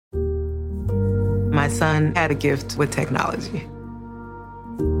son had a gift with technology.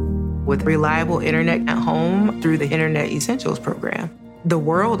 With reliable internet at home through the Internet Essentials program, the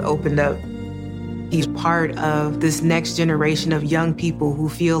world opened up. He's part of this next generation of young people who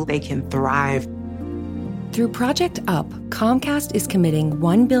feel they can thrive. Through Project UP, Comcast is committing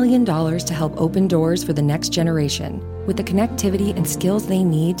 $1 billion to help open doors for the next generation with the connectivity and skills they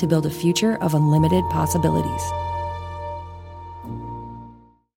need to build a future of unlimited possibilities.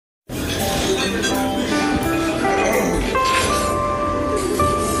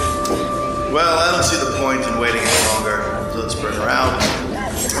 Well, I don't see the point in waiting any longer. So let's bring her out.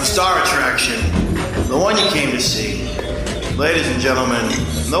 The star attraction, the one you came to see. Ladies and gentlemen,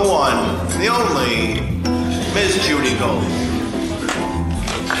 the one, the only, Miss Judy Gold.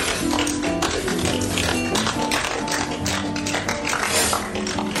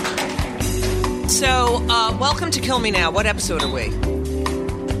 So, welcome to Kill Me Now. What episode are we?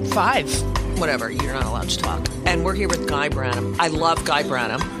 5. Whatever, you're not allowed to talk. And we're here with Guy Branum. I love Guy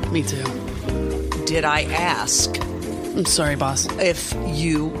Branum. Me too. Did I ask I'm sorry, boss. if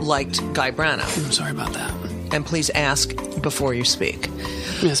you liked Guy Branum? I'm sorry about that. And please ask before you speak.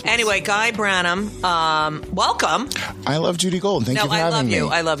 Yes, boss. Anyway, Guy Branum, welcome. I love Judy Gold. Thank you for having me.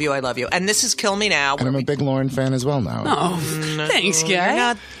 I love you. I love you. And this is Kill Me Now. And I'm a big Lauren fan as well now. Oh, thanks,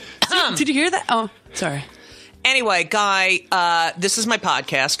 Guy. Did you hear that? Oh, sorry. Anyway, Guy, this is my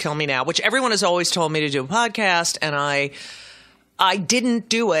podcast, Kill Me Now, which everyone has always told me to do a podcast, and I didn't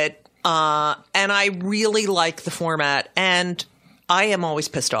do it. And I really like the format, and I am always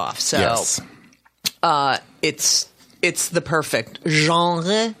pissed off. So Yes. it's the perfect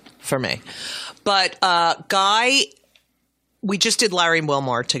genre for me. But Guy, we just did Larry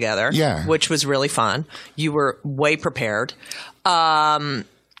Wilmore together, Yeah. which was really fun. You were way prepared.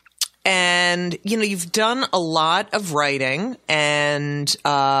 And, you know, you've done a lot of writing, and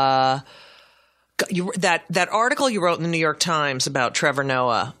that article you wrote in the New York Times about Trevor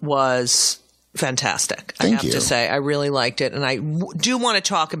Noah was fantastic. I have you. to say, I really liked it. And I do want to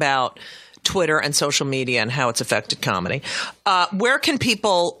talk about Twitter and social media and how it's affected comedy. Where can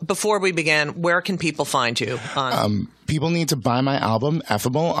people, before we begin, where can people find you? People need to buy my album,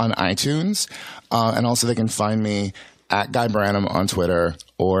 Effable, on iTunes. And also they can find me at Guy Branum on Twitter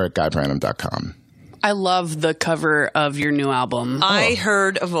or at GuyBranum.com. I love the cover of your new album. I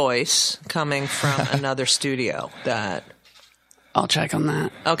heard a voice coming from another studio that... I'll check on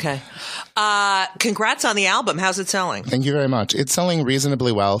that. Okay. Congrats on the album. How's it selling? Thank you very much. It's selling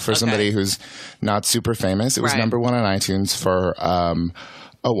reasonably well for somebody who's not super famous. It was Right. #1 on iTunes for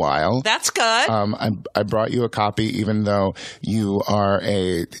a while. That's good. I brought you a copy, even though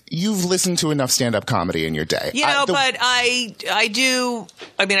you've listened to enough stand-up comedy in your day. You know, but I do.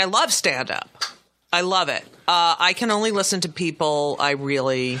 I mean, I love stand-up. I love it. I can only listen to people I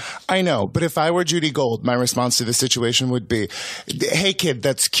know, but if I were Judy Gold, my response to the situation would be, hey, kid,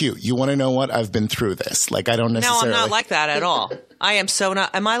 that's cute. You want to know what? I've been through this. Like, I don't necessarily... No, I'm not like that at all. I am so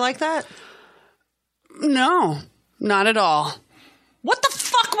not... Am I like that? No, not at all. What the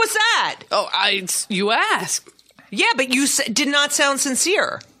fuck was that? Oh, you asked. Yeah, but you did not sound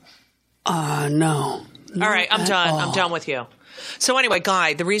sincere. No. All right, I'm done. I'm done with you. So anyway,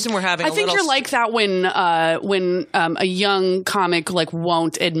 Guy, the reason we're having I think you're like that when a young comic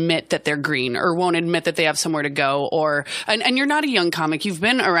won't admit that they're green or won't admit that they have somewhere to go, and you're not a young comic. You've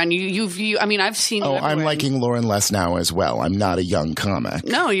been around. I mean, I've seen. Oh, you I'm liking Lauren less now as well. I'm not a young comic.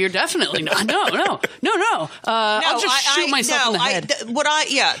 No, you're definitely not. No. I'll just shoot myself in the head.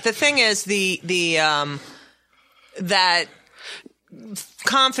 The thing is that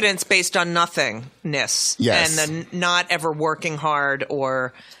confidence based on nothingness, yes, and the not ever working hard,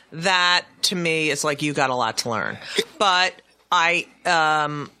 or that to me is like you got a lot to learn. But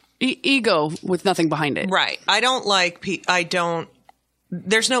ego with nothing behind it, right?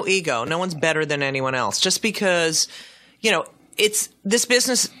 There's no ego. No one's better than anyone else. Just because, this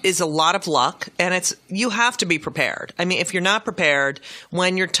business is a lot of luck, and you have to be prepared. I mean, if you're not prepared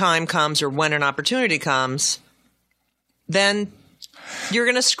when your time comes or when an opportunity comes, then you're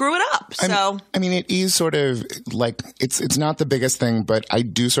going to screw it up. So I mean, it is sort of like it's not the biggest thing, but I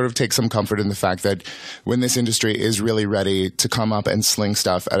do sort of take some comfort in the fact that when this industry is really ready to come up and sling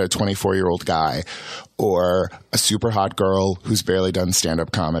stuff at a 24-year-old guy or a super hot girl who's barely done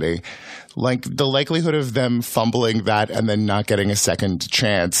stand-up comedy, like the likelihood of them fumbling that and then not getting a second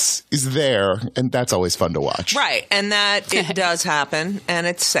chance is there, and that's always fun to watch. Right, and that it does happen, and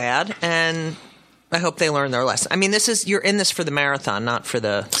it's sad, and I hope they learn their lesson. I mean, you're in this for the marathon, not for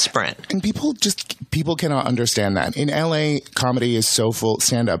the sprint. And people cannot understand that. In LA, comedy is so full,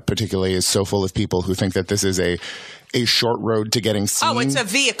 stand-up particularly is so full of people who think that this is a a short road to getting seen. Oh, it's a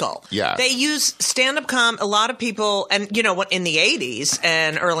vehicle. Yeah. They use stand-up a lot of people, and you know what, in the 80s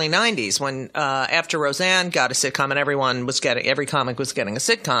and early 90s, when after Roseanne got a sitcom and every comic was getting a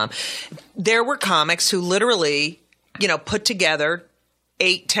sitcom, there were comics who literally, you know, put together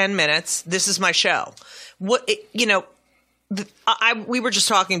 8-10 minutes. This is my show. We were just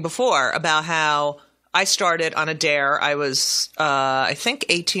talking before about how I started on a dare. I was, I think,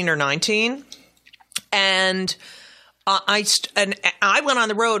 18 or 19, and I went on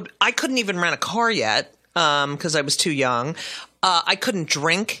the road. I couldn't even rent a car yet because I was too young. I couldn't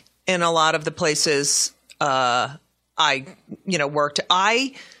drink in a lot of the places I worked.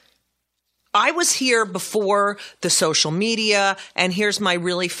 I was here before the social media, and here's my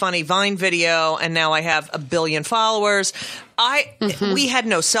really funny Vine video, and now I have 1 billion followers. We had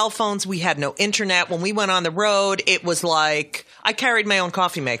no cell phones. We had no internet. When we went on the road, it was like I carried my own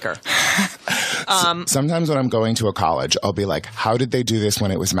coffee maker. Sometimes when I'm going to a college, I'll be like, how did they do this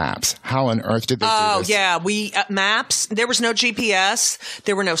when it was maps? How on earth did they do this? Oh, yeah. Maps. There was no GPS.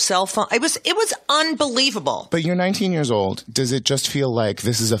 There were no cell phone. It was unbelievable. But you're 19 years old. Does it just feel like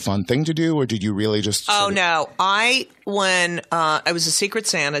this is a fun thing to do, or did you really just... No. When I was a Secret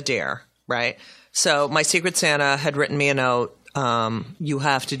Santa dare, right? So my Secret Santa had written me a note. You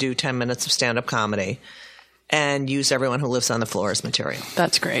have to do 10 minutes of stand-up comedy and use everyone who lives on the floor as material.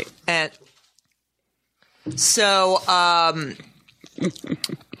 That's great. And so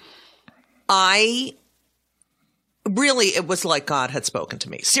it was like God had spoken to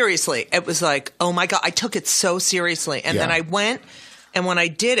me. Seriously. It was like, oh my God, I took it so seriously. And then I went, and when I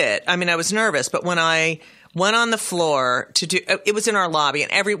did it, I mean, I was nervous, but when I went on the floor to do, it was in our lobby,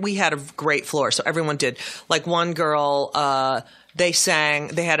 and we had a great floor. So everyone did, like one girl, they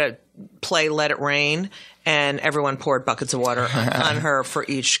had a play Let It Rain, and everyone poured buckets of water on her for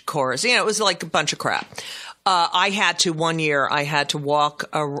each chorus. You know, it was like a bunch of crap. One year I had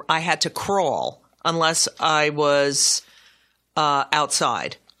to crawl unless I was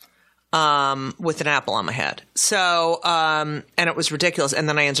outside with an apple on my head. So, and it was ridiculous. And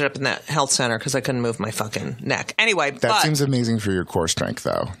then I ended up in that health center because I couldn't move my fucking neck. Anyway. That seems amazing for your core strength,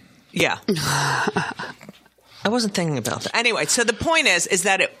 though. Yeah. I wasn't thinking about that. Anyway, so the point is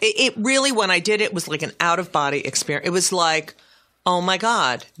that it really, when I did it, was like an out-of-body experience. It was like, oh my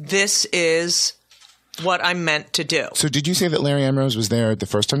God, this is what I'm meant to do. So did you say that Larry Ambrose was there the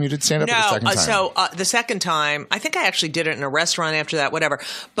first time you did stand-up, or the second time? So the second time, I think I actually did it in a restaurant after that, whatever.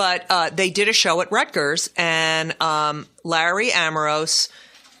 But they did a show at Rutgers, and Larry Ambrose,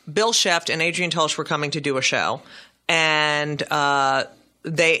 Bill Sheft, and Adrian Tolsch were coming to do a show. And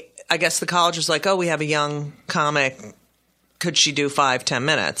I guess the college was like, oh, we have a young comic. Could she do 5-10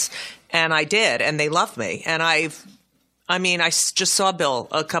 minutes? And I did, and they loved me. And I just saw Bill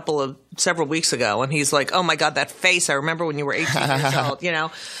several weeks ago, and he's like, oh my God, that face. I remember when you were 18 years old, you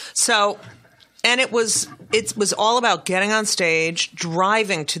know? So, and it was all about getting on stage,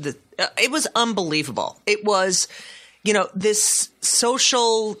 driving to it was unbelievable. It was, you know, this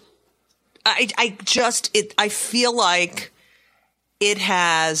social, I feel like it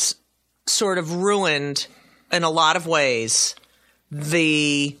has sort of ruined in a lot of ways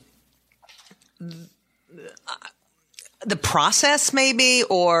the process, maybe,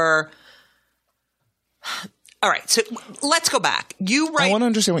 or all right. So let's go back. I want to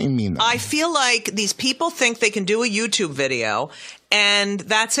understand what you mean, though. I feel like these people think they can do a YouTube video and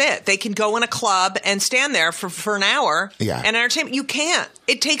that's it. They can go in a club and stand there for an hour and entertain. You can't.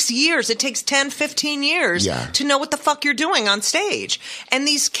 It takes years. It takes 10, 15 years to know what the fuck you're doing on stage. And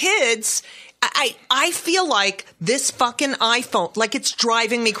these kids, I feel like this fucking iPhone, like it's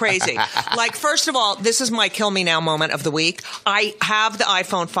driving me crazy. Like, first of all, this is my kill me now moment of the week. I have the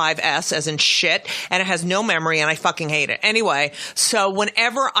iPhone 5S as in shit, and it has no memory, and I fucking hate it. Anyway, so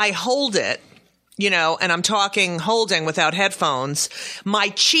whenever I hold it, you know, and I'm talking holding without headphones, my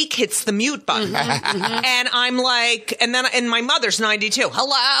cheek hits the mute button. And I'm like, and my mother's 92.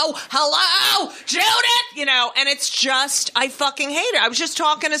 Hello, Judith, you know, and it's just, I fucking hate it. I was just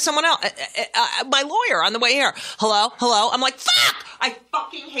talking to someone else, my lawyer on the way here. Hello. I'm like, fuck, I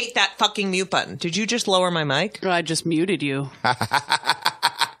fucking hate that fucking mute button. Did you just lower my mic? I just muted you.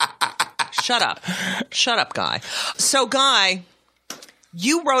 Shut up, Guy. So, Guy,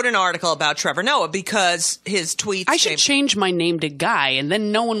 you wrote an article about Trevor Noah because his tweets... I should change my name to Guy, and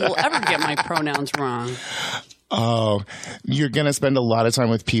then no one will ever get my pronouns wrong. Oh, you're going to spend a lot of time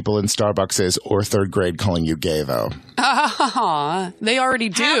with people in Starbucks or third grade calling you gay, though. They already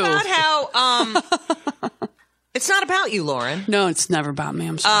do. How about it's not about you, Lauren. No, it's never about me.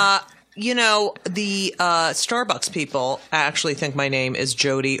 I'm sorry. You know, the Starbucks people actually think my name is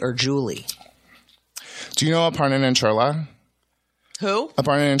Jody or Julie. Do you know Aparna Nancherla? Who?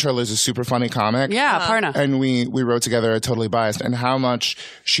 Aparna Nancherla is a super funny comic. Yeah, Aparna. And we wrote together at Totally Biased, and how much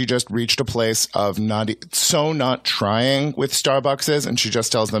she just reached a place of not trying with Starbucks, and she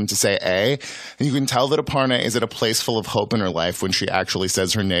just tells them to say A. And you can tell that Aparna is at a place full of hope in her life when she actually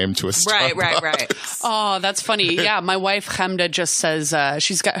says her name to a Starbucks. Right. Oh, that's funny. Yeah, my wife Chemda just says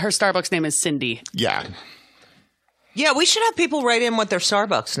she's got her Starbucks name is Cindy. Yeah. Yeah, we should have people write in what their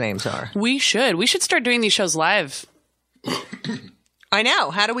Starbucks names are. We should start doing these shows live. I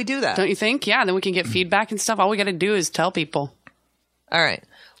know. How do we do that? Don't you think? Yeah, then we can get feedback and stuff. All we got to do is tell people. All right.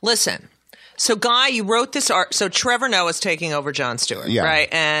 Listen. So, Guy, you wrote this art. So, Trevor Noah's taking over Jon Stewart, right?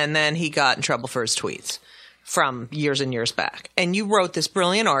 And then he got in trouble for his tweets from years and years back. And you wrote this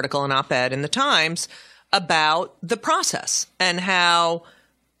brilliant article, an op-ed in the Times about the process and how,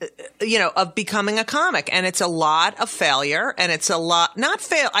 of becoming a comic. And it's a lot of failure, and it's a lot,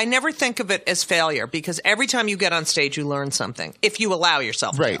 I never think of it as failure, because every time you get on stage, you learn something, if you allow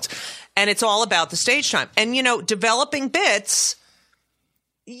yourself to. Right. And it's all about the stage time. And, developing bits,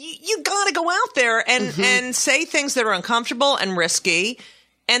 you got to go out there and say things that are uncomfortable and risky.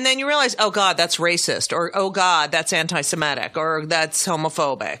 And then you realize, oh, God, that's racist, or, oh, God, that's anti-Semitic, or that's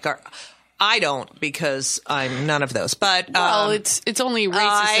homophobic, or I don't, because I'm none of those. But it's only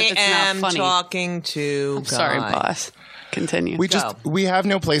racist if it's not funny. I am talking to I'm sorry, boss. Continue. We have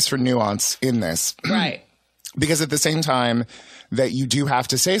no place for nuance in this. Right. Because at the same time that you do have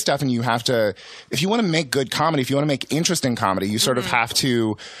to say stuff, and you have to, if you want to make good comedy, if you want to make interesting comedy, you sort of have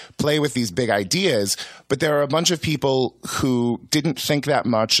to play with these big ideas. But there are a bunch of people who didn't think that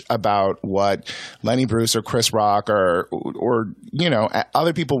much about what Lenny Bruce or Chris Rock or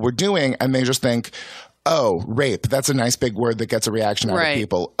other people were doing, and they just think, oh, rape, that's a nice big word that gets a reaction out of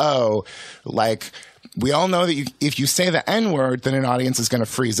people. Oh, like, we all know that if you say the N-word, then an audience is going to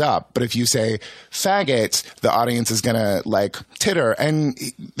freeze up. But if you say faggot, the audience is going to, titter. And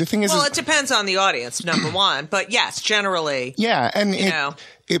the thing is... Well, it depends on the audience, number one. But yes, generally... Yeah, and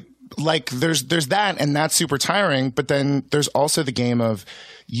there's that, and that's super tiring. But then there's also the game of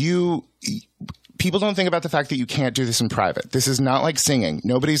people don't think about the fact that you can't do this in private. This is not like singing.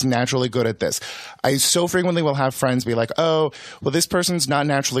 Nobody's naturally good at this. I so frequently will have friends be like, oh, well, this person's not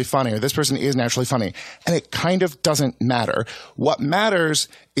naturally funny, or this person is naturally funny. And it kind of doesn't matter. What matters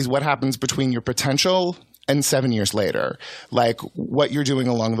is what happens between your potential and 7 years later, like what you're doing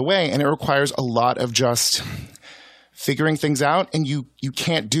along the way. And it requires a lot of just figuring things out, and you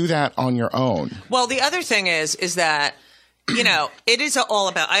can't do that on your own. Well, the other thing is that it is all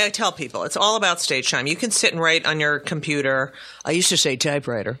about, I tell people, it's all about stage time. You can sit and write on your computer. I used to say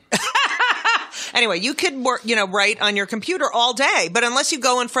typewriter. Anyway, you could write on your computer all day, but unless you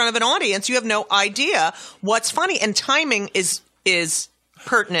go in front of an audience, you have no idea what's funny. And timing is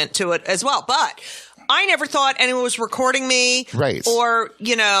pertinent to it as well. But I never thought anyone was recording me, right, or,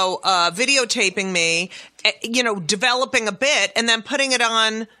 videotaping me, developing a bit and then putting it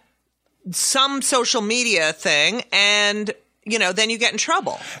on some social media thing, and then you get in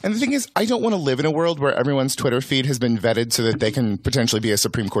trouble. And the thing is, I don't want to live in a world where everyone's Twitter feed has been vetted so that they can potentially be a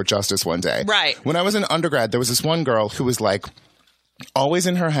Supreme Court justice one day. Right. When I was an undergrad, there was this one girl who was like, always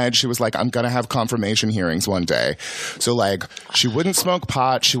in her head, she was like, I'm going to have confirmation hearings one day. So, she wouldn't smoke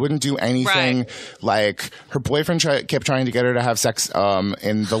pot. She wouldn't do anything. Right. Her boyfriend kept trying to get her to have sex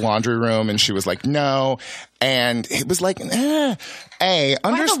in the laundry room, and she was like, no. And it was like, why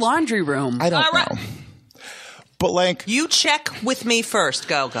the laundry room? I don't know. But you check with me first.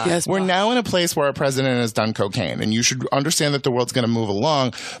 Go, guys. Yes, we're now in a place where our president has done cocaine, and you should understand that the world's going to move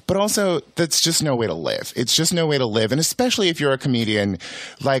along. But also, that's just no way to live. It's just no way to live. And especially if you're a comedian,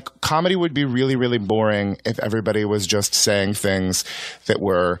 comedy would be really, really boring if everybody was just saying things that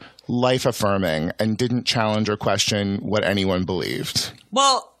were life affirming and didn't challenge or question what anyone believed.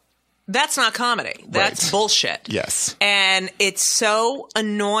 Well, that's not comedy. That's bullshit. Yes. And it's so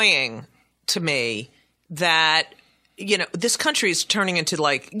annoying to me that, this country is turning into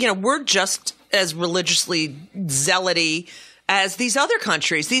we're just as religiously zealoty as these other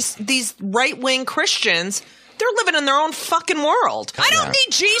countries. These right-wing Christians, they're living in their own fucking world. I don't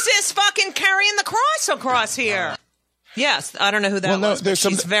need Jesus fucking carrying the cross across here. Yes, I don't know who that was, but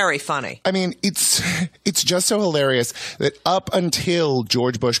she's very funny. I mean, it's just so hilarious that up until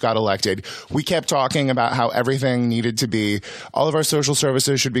George Bush got elected, we kept talking about how everything needed to be, all of our social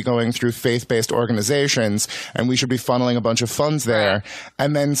services should be going through faith-based organizations, and we should be funneling a bunch of funds there. Right.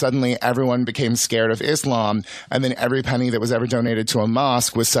 And then suddenly everyone became scared of Islam, and then every penny that was ever donated to a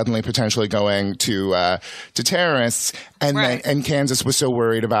mosque was suddenly potentially going to terrorists. And Right. then, and Kansas was so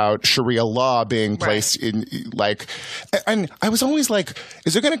worried about Sharia law being placed in, like, and I was always like,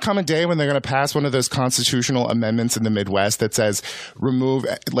 is there going to come a day when they're going to pass one of those constitutional amendments in the Midwest that says remove,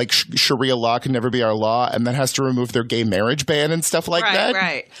 like, Sharia law can never be our law, and that has to remove their gay marriage ban and stuff like that?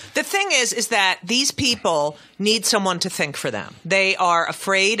 Right. The thing is that these people need someone to think for them. They are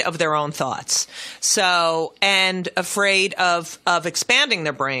afraid of their own thoughts. So, and afraid of expanding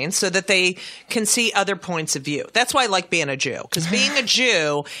their brains so that they can see other points of view. That's why I like being a Jew. Because being a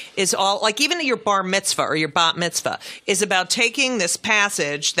Jew is all, like even your bar mitzvah or your bat mitzvah is about taking this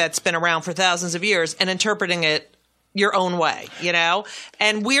passage that's been around for thousands of years and interpreting it your own way, you know?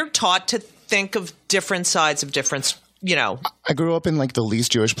 And we're taught to think of different sides of different, you know. I grew up in, like, the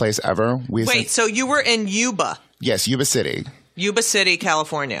least Jewish place ever. Wait, so you were in Yuba? Yes, Yuba City. Yuba City,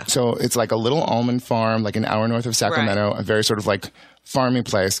 California. So it's like a little almond farm, like an hour north of Sacramento, a very sort of like farming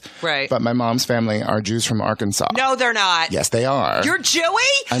place. Right. But my mom's family are Jews from Arkansas. No, they're not. Yes, they are. You're Jewy?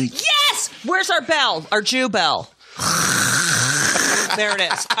 Yes! Where's our bell? Our Jew bell. There it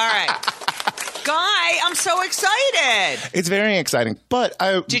is. All right. Guy, I'm so excited. It's very exciting. But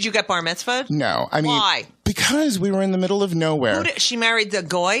Did you get bar mitzvah? No. I mean, why? Because we were in the middle of nowhere. She married the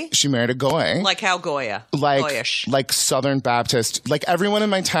Goy? She married a Goy. Like how Goya? Like, like Southern Baptist. Like everyone in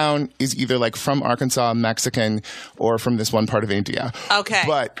my town is either like from Arkansas, Mexican, or from this one part of India. Okay.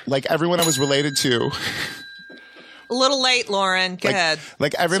 But like everyone I was related to. A little late, Lauren. Go ahead.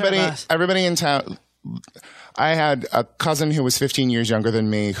 Like everybody in town. I had a cousin who was 15 years younger than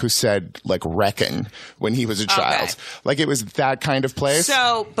me who said, like, reckon when he was a child. Okay. Like, it was that kind of place.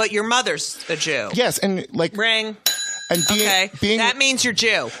 So, but your mother's a Jew. Yes, and, like... Ring. And being, that means you're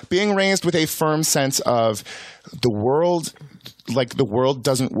Jew. Being raised with a firm sense of the world... Like, the world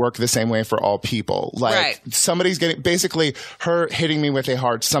doesn't work the same way for all people. Like, somebody's getting... Basically, her hitting me with a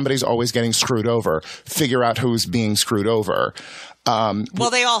heart, somebody's always getting screwed over. Figure out who's being screwed over.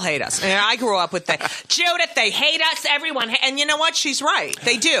 Well, they all hate us. And I grew up with Judith, they hate us. Everyone. And you know what? She's right.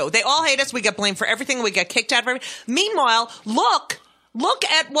 They do. They all hate us. We get blamed for everything. We get kicked out of everything. Meanwhile, look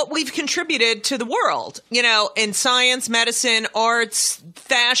at what we've contributed to the world, you know, in science, medicine, arts,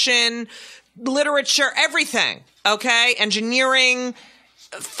 fashion, literature, everything. Okay? Engineering.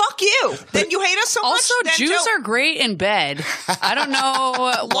 Fuck you. Then you hate us so also, much. Also, Jews are great in bed. I don't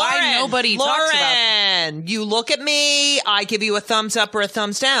know why nobody talks about Lauren, you look at me, I give you a thumbs up or a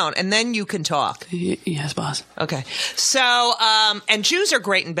thumbs down, and then you can talk. Yes, boss. Okay. So, and Jews are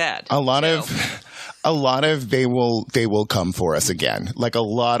great in bed. A lot of they will come for us again. Like a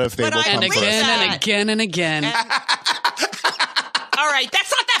lot of they will come for us. And again and again. All right,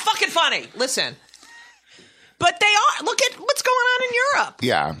 that's not that fucking funny. Listen. But they are. Look at what's going on in Europe.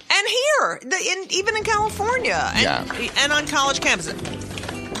 Yeah. And here, even in California. And on college campuses.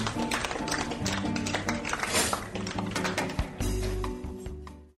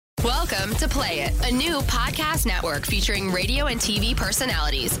 Welcome to Play It, a new podcast network featuring radio and TV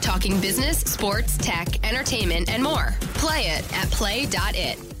personalities talking business, sports, tech, entertainment, and more. Play it at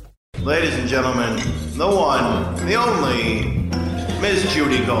play.it. Ladies and gentlemen, the one, the only, Ms.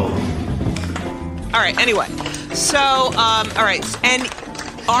 Judy Gold. All right, anyway. So, all right. And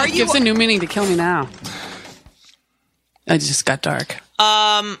are you... Gives a new meaning to Kill Me Now. It just got dark.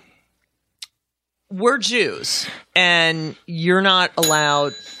 We're Jews, and you're not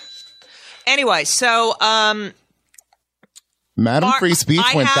allowed... Anyway, so... Madam Free Speech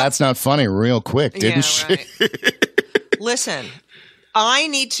that's not funny real quick, didn't she? Right. Listen, I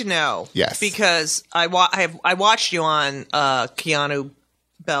need to know. Yes. Because I watched you on Keanu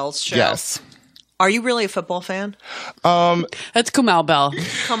Bell's show. Yes. Are you really a football fan? That's Kumail Bell.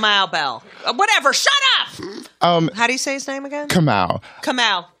 Kumail Bell. Whatever. Shut up. How do you say his name again? Kamau.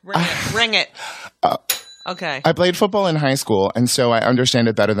 Kamau. Ring it. Okay. I played football in high school, and so I understand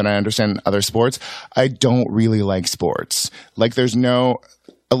it better than I understand other sports. I don't really like sports. Like, there's no...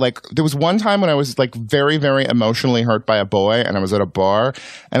 Like, there was one time when I was, like, very, very emotionally hurt by a boy, and I was at a bar,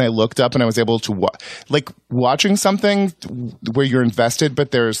 and I looked up, and I was able to, watching something where you're invested,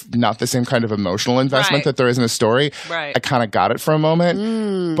 but there's not the same kind of emotional investment that there is in a story. Right. I kind of got it for a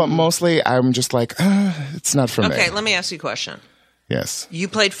moment, but mostly I'm just like, it's not for me. Okay, let me ask you a question. Yes. You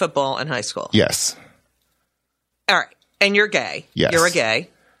played football in high school. Yes. All right. And you're gay. Yes. You're a gay.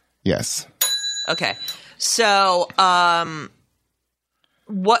 Yes. Okay. So, I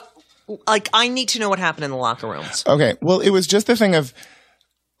need to know what happened in the locker rooms. Okay. Well, it was just the thing of,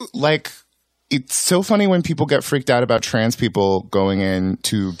 like, it's so funny when people get freaked out about trans people going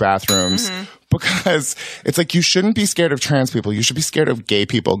into bathrooms because it's like you shouldn't be scared of trans people. You should be scared of gay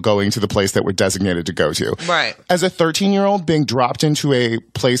people going to the place that we're designated to go to. Right. As a 13-year-old being dropped into a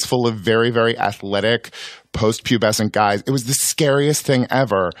place full of very, very athletic, post-pubescent guys, it was the scariest thing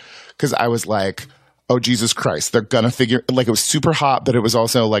ever because I was like, oh, Jesus Christ, they're going to figure – like it was super hot, but it was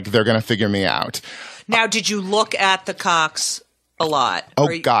also like they're going to figure me out. Now, did you look at the cocks a lot? Oh,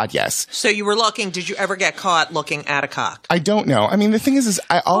 God, yes. So you were looking. Did you ever get caught looking at a cock? I don't know. I mean, the thing is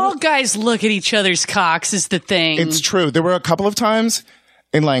All guys look at each other's cocks is the thing. It's true. There were a couple of times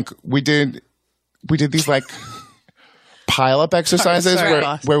in like we did these like pile-up exercises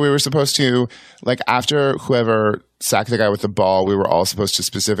where we were supposed to like after whoever sacked the guy with the ball, we were all supposed to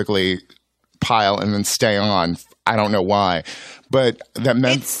specifically pile and then stay on. I don't know why. But that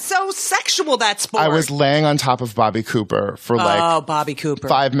meant it's so sexual, that sport. I was laying on top of Bobby Cooper for like Bobby Cooper.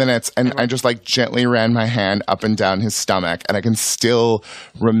 5 minutes, and I just like gently ran my hand up and down his stomach, and I can still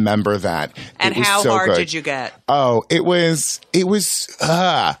remember that. And how so hard good. did you get? Oh, it was the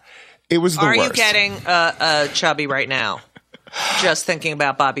worst. Are you getting chubby right now? Just thinking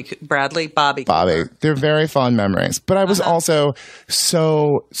about Bobby. They're very fond memories. But I was also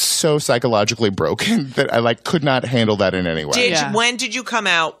so psychologically broken that I like could not handle that in any way. When did you come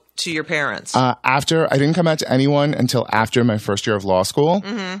out to your parents? After I didn't come out to anyone until after my first year of law school,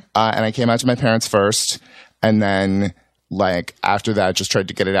 and I came out to my parents first, and then like after that, just tried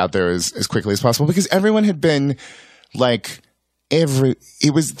to get it out there as quickly as possible because everyone had been like.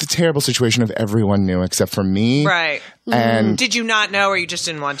 It was the terrible situation of everyone knew except for me. Right. And did you not know or you just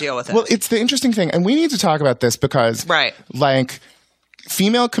didn't want to deal with it? Well, it's the interesting thing. And we need to talk about this because like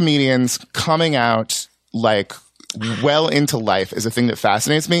female comedians coming out like well into life is a thing that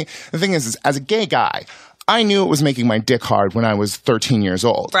fascinates me. The thing is as a gay guy, I knew it was making my dick hard when I was 13 years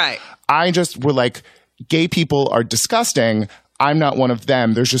old. Right. I just were like, gay people are disgusting. I'm not one of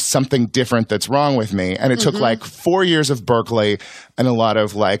them. There's just something different that's wrong with me. And it took like 4 years of Berkeley and a lot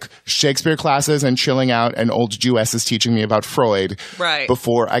of like Shakespeare classes and chilling out and old Jewesses teaching me about Freud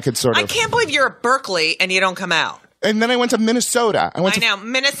before I could sort of... I can't believe you're at Berkeley and you don't come out. And then I went to Minnesota.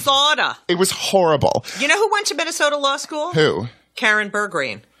 Minnesota. It was horrible. You know who went to Minnesota Law School? Who? Karen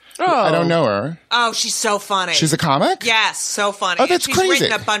Bergreen. Oh. I don't know her. Oh, she's so funny. She's a comic? Yes, so funny. Oh, that's she's crazy.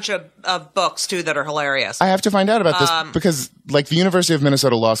 written a bunch of books, too, that are hilarious. I have to find out about this because, like, the University of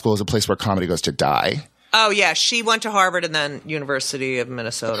Minnesota Law School is a place where comedy goes to die. Oh, yeah. She went to Harvard and then University of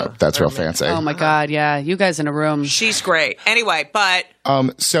Minnesota. Oh, that's real fancy. Oh, my God. Yeah. You guys in a room. She's great. Anyway, but...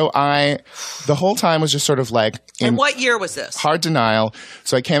 So the whole time was just sort of like... And what year was this? Hard denial.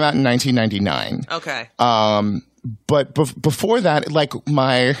 So I came out in 1999. Okay. But before that, like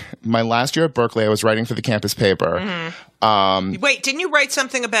my last year at Berkeley, I was writing for the campus paper. Wait, didn't you write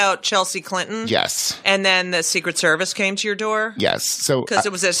something about Chelsea Clinton? Yes. And then the Secret Service came to your door? Yes. So because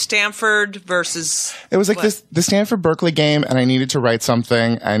it was a Stanford versus... It was like the Stanford-Berkeley game, and I needed to write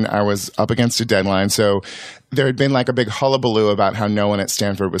something, and I was up against a deadline. So there had been like a big hullabaloo about how no one at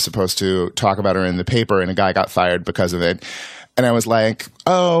Stanford was supposed to talk about her in the paper, and a guy got fired because of it. And I was like,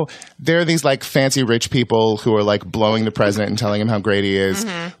 oh, there are these like fancy rich people who are like blowing the president and telling him how great he is.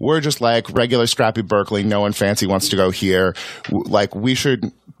 We're just like regular scrappy Berkeley. No one fancy wants to go here. Like we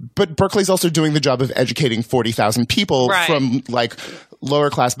should. But Berkeley's also doing the job of educating 40,000 people from like lower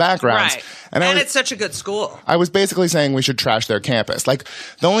class backgrounds. Right. And it's such a good school. I was basically saying we should trash their campus. Like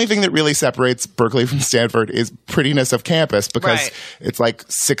the only thing that really separates Berkeley from Stanford is prettiness of campus because it's like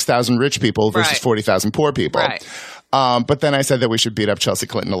 6,000 rich people versus 40,000 poor people. Right. But then I said that we should beat up Chelsea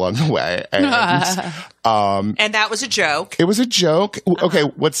Clinton along the way. And, and that was a joke. It was a joke. Okay,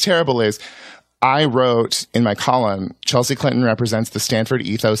 what's terrible is I wrote in my column, Chelsea Clinton represents the Stanford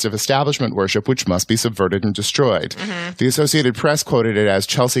ethos of establishment worship, which must be subverted and destroyed. The Associated Press quoted it as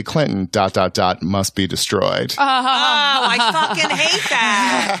Chelsea Clinton ... must be destroyed. Oh, I fucking hate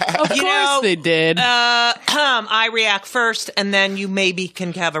that. Of course they did. I react first, and then you maybe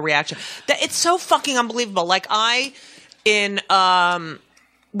can have a reaction. It's so fucking unbelievable. Like when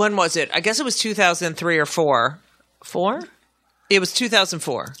was it? I guess it was 2003 or 4. 4? It was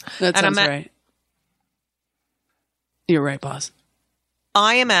 2004. That sounds right. You're right, boss.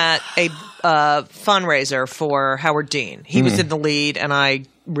 I am at a fundraiser for Howard Dean. He was in the lead, and I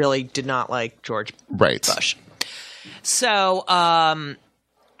really did not like George Bush. So I'm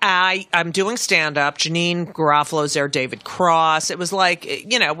doing stand-up. Janine Garofalo's there, David Cross. It was like,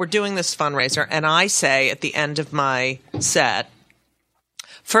 we're doing this fundraiser, and I say at the end of my set,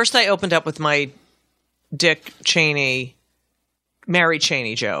 first I opened up with my Dick Cheney, Mary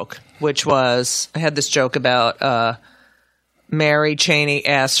Cheney joke, which was, I had this joke about Mary Cheney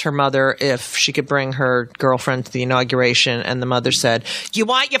asked her mother if she could bring her girlfriend to the inauguration, and the mother said, "You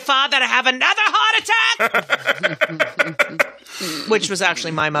want your father to have another heart attack?" Which was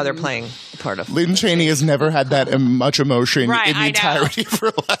actually my mother playing part of. Lynn Cheney has never had that much emotion Right, in the entirety of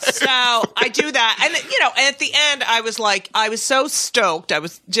her life. So I do that. And, at the end, I was so stoked.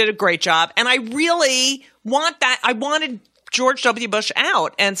 Did a great job. And I really want that. I wanted George W. Bush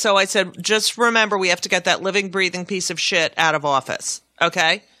out. And so I said, just remember, we have to get that living, breathing piece of shit out of office.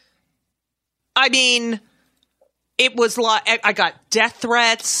 Okay? I mean, it was like I got death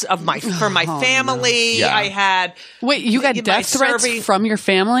threats from my family. No. Yeah. I had you got death threats from your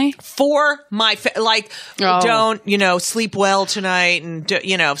family for my don't sleep well tonight, and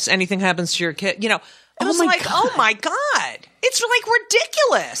if anything happens to your kid, it was like, God. Oh my God, it's like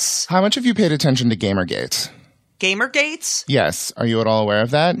ridiculous. How much have you paid attention to Gamergate? Gamergates? Yes. Are you at all aware of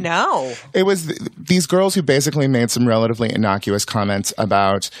that? No. It was these girls who basically made some relatively innocuous comments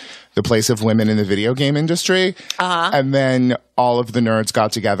about the place of women in the video game industry. Uh-huh. And then all of the nerds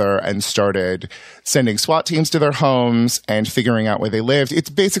got together and started sending SWAT teams to their homes and figuring out where they lived.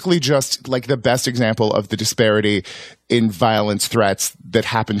 It's basically just like the best example of the disparity in violence threats that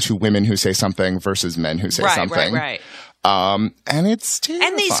happen to women who say something versus men who say something. Right. And it's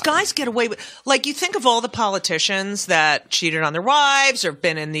terrifying. And these guys get away with, you think of all the politicians that cheated on their wives or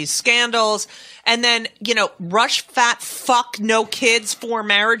been in these scandals, and then, rush, fat, fuck, no kids, 4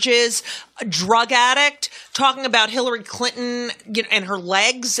 marriages, a drug addict, talking about Hillary Clinton, and her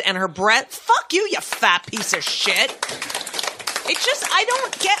legs and her breath. Fuck you, you fat piece of shit. It's just,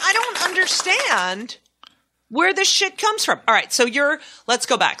 I don't understand where this shit comes from. All right, so let's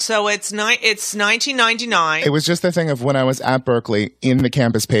go back. So it's 1999. It was just the thing of when I was at Berkeley in the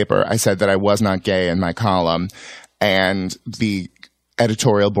campus paper, I said that I was not gay in my column, and the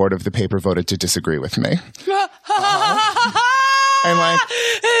editorial board of the paper voted to disagree with me. And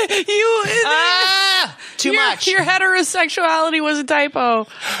too much. Your heterosexuality was a typo.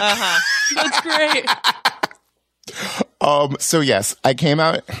 Uh-huh. That's great. So yes, I came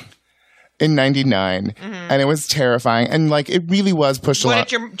out in 99, and it was terrifying, and it really was pushed along. What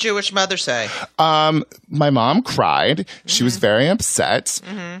did your Jewish mother say? My mom cried. She was very upset.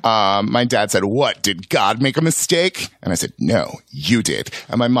 My dad said, "What, did God make a mistake?" And I said, "No, you did."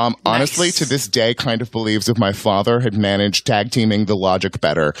 And my mom, honestly, to this day, kind of believes if my father had managed tag teaming the Logic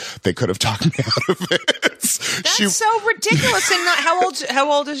better, they could have talked me out of it. That's so ridiculous. And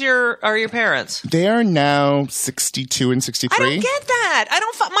how old are your parents? They are now 62 and 63. I don't get that.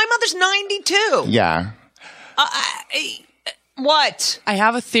 My mother's 92. Yeah. What? I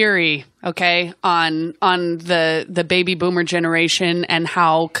have a theory, okay, on the baby boomer generation and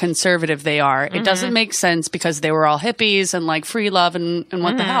how conservative they are. It doesn't make sense because they were all hippies and free love and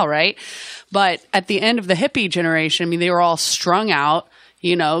what the hell, right? But at the end of the hippie generation, they were all strung out,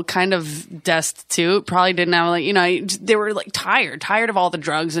 kind of destitute, probably didn't have they were tired of all the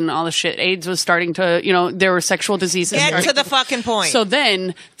drugs and all the shit. AIDS was starting to, there were sexual diseases. Get to the fucking point. So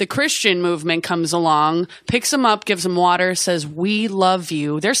then the Christian movement comes along, picks them up, gives them water, says, "We love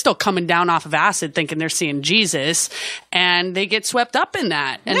you." They're still coming down off of acid thinking they're seeing Jesus, and they get swept up in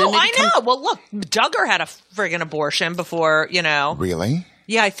that. And no, I know. Well, look, Duggar had a friggin' abortion before, Really?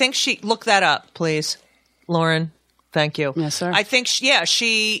 Yeah, I think look that up, please. Lauren. Thank you. Yes, sir. I think,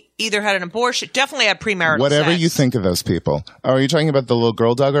 she either had an abortion, definitely had premarital Whatever sex. you think of those people. Are you talking about the little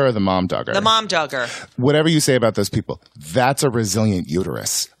girl Duggar or the mom Duggar? The mom Duggar. Whatever you say about those people, that's a resilient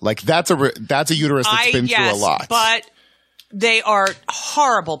uterus. That's a uterus that's been through a lot. But they are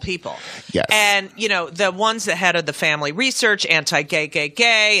horrible people. Yes. And, the ones that head of the family research,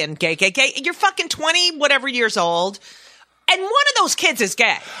 anti-gay, and gay. You're fucking 20 whatever years old. And one of those kids is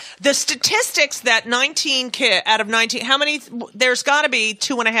gay. The statistics that 19 out of 19, how many? There's got to be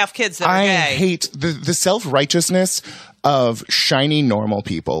 2.5 kids that are gay. I hate the self-righteousness of shiny normal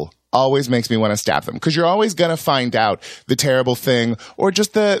people. Always makes me want to stab them, because you're always going to find out the terrible thing or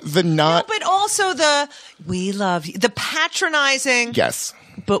just the not. No, but also we love you, the patronizing. Yes.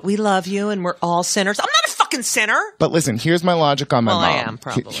 But we love you and we're all sinners. I'm not a fucking sinner. But listen, here's my logic on my mom. I am,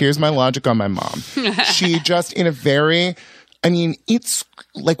 probably. Here's my logic on my mom. She just in a very... it's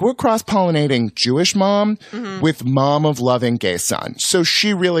we're cross-pollinating Jewish mom with mom of loving gay son. So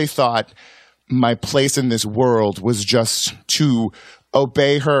she really thought my place in this world was just to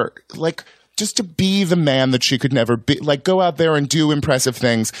obey her, just to be the man that she could never be, go out there and do impressive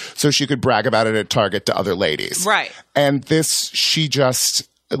things so she could brag about it at Target to other ladies. Right. And this, she just,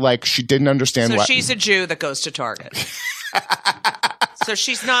 she didn't understand So she's a Jew that goes to Target. So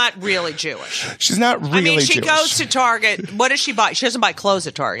she's not really Jewish. She's not really Jewish. She goes to Target. What does she buy? She doesn't buy clothes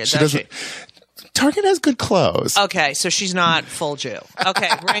at Target, does she? Target has good clothes. Okay, so she's not full Jew. Okay,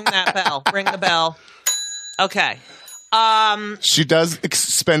 ring that bell. Ring the bell. Okay. She does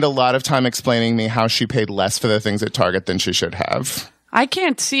spend a lot of time explaining me how she paid less for the things at Target than she should have. I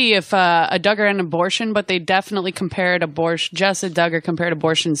can't see if a Duggar and abortion, but they definitely compared Jess and Duggar compared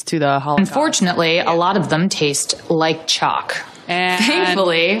abortions to the Holocaust. Unfortunately, a lot of them taste like chalk. And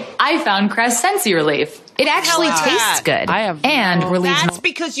Thankfully, I found Crest Sensi Relief. It actually tastes good. Relieves. That's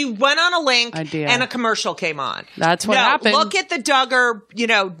because you went on a link idea. And a commercial came on. That's what happened. Look at the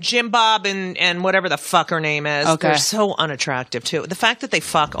Duggar, Jim Bob and whatever the fuck her name is. Okay. They're so unattractive too. The fact that they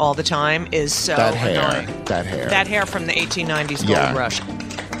fuck all the time is so annoying. That hair. That hair from the 1890s gold rush.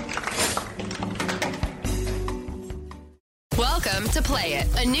 Welcome to Play It,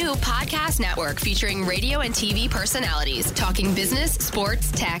 a new podcast network featuring radio and TV personalities talking business,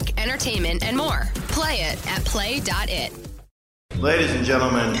 sports, tech, entertainment, and more. Play it at play.it. Ladies and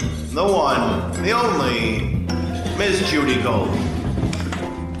gentlemen, the one, the only, Ms. Judy Gold.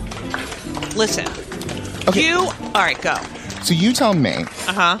 Listen. Okay. All right, go. So you tell me.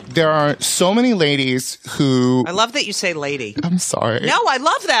 There are so many ladies who. I love that you say lady. I'm sorry. No, I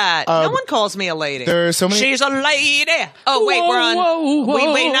love that. No one calls me a lady. There are so many. She's a lady. Oh, wait, we're on. Whoa.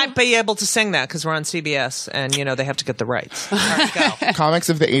 We may not be able to sing that because we're on CBS and, they have to get the rights. All right, go. Comics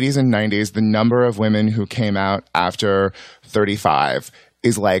of the 80s and 90s, the number of women who came out after 35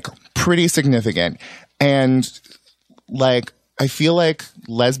 is pretty significant. And I feel like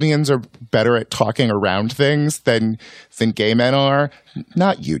lesbians are better at talking around things than gay men are.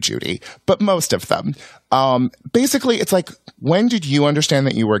 Not you, Judy, but most of them. Basically, it's when did you understand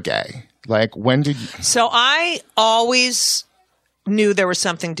that you were gay? When did you? So I always knew there was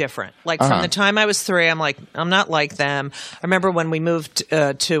something different. From the time I was 3, I'm I'm not like them. I remember when we moved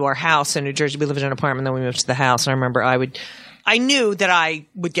to our house in New Jersey, we lived in an apartment, then we moved to the house. And I remember I knew that I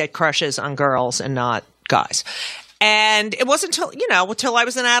would get crushes on girls and not guys. And it wasn't until I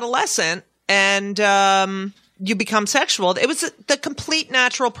was an adolescent and you become sexual. It was the complete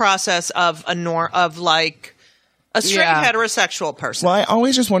natural process of a straight heterosexual person. Well, I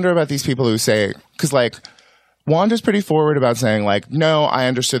always just wonder about these people who say, because Wanda's pretty forward about saying no, I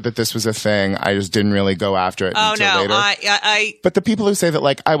understood that this was a thing. I just didn't really go after it until later. But the people who say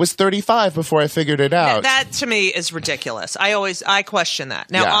that I was 35 before I figured it out. That to me is ridiculous. I question that.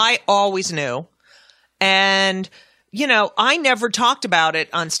 Now, I always knew. And I never talked about it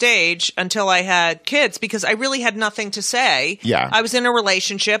on stage until I had kids because I really had nothing to say. Yeah. I was in a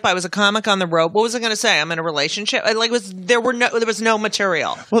relationship. I was a comic on the road. What was I going to say? I'm in a relationship. There was no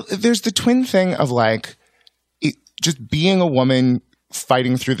material. Well, there's the twin thing of just being a woman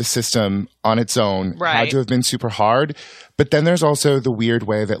fighting through the system on its own had to have been super hard. But then there's also the weird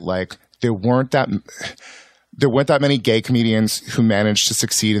way that there weren't that many gay comedians who managed to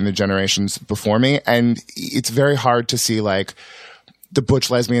succeed in the generations before me. And it's very hard to see the butch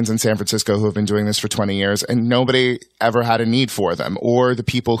lesbians in San Francisco who have been doing this for 20 years and nobody ever had a need for them. Or the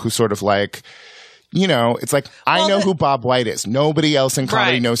people who sort of it's I know who Bob White is. Nobody else in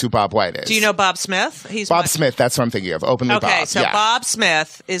comedy knows who Bob White is. Do you know Bob Smith? Bob Smith, that's what I'm thinking of. Openly Bob. Okay, so Bob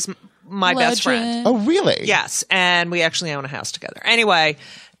Smith is my best friend. Oh, really? Yes, and we actually own a house together. Anyway,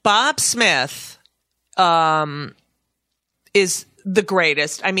 Bob Smith is the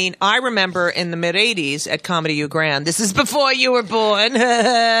greatest. I mean, I remember in the mid-'80s at Comedy U Grand. This is before you were born. In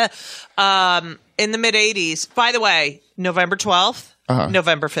the mid-'80s. By the way, November 12th,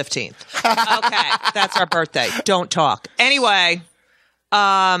 November 15th. Okay, that's our birthday. Don't talk. Anyway,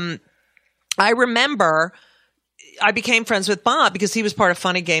 I remember I became friends with Bob because he was part of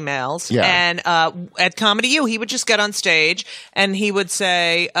Funny Gay Males. Yeah. And at Comedy U, he would just get on stage and he would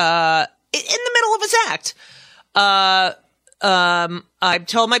say, in the middle of his act, I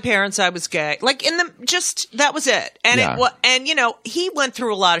told my parents I was gay. That was it. And he went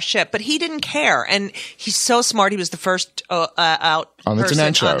through a lot of shit, but he didn't care. And he's so smart. He was the first out on the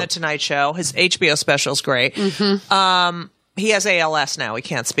Tonight Show. On the Tonight Show. His HBO special's great. Mm-hmm. He has ALS now. He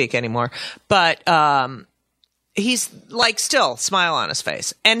can't speak anymore. But he's still smile on his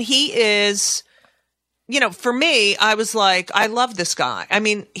face. And he is, for me, I was I love this guy. I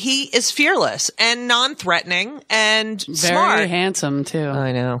mean, he is fearless and non-threatening and smart. Very handsome, too.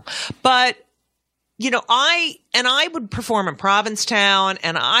 I know. But, I would perform in Provincetown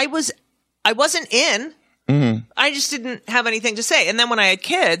and I wasn't in. Mm-hmm. I just didn't have anything to say. And then when I had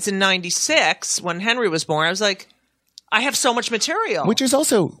kids in 96, when Henry was born, I was I have so much material. Which is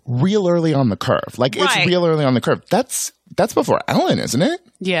also real early on the curve. It's real early on the curve. That's before Ellen, isn't it?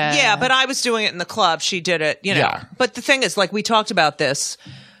 Yeah. Yeah, but I was doing it in the club. She did it, Yeah. But the thing is, we talked about this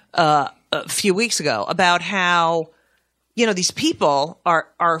a few weeks ago, about how these people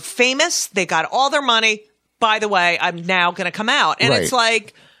are famous. They got all their money. By the way, I'm now going to come out. And it's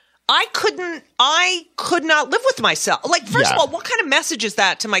like, I could not live with myself. Like, first of all, what kind of message is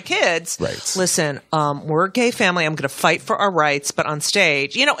that to my kids? Right. Listen, we're a gay family. I'm going to fight for our rights, but on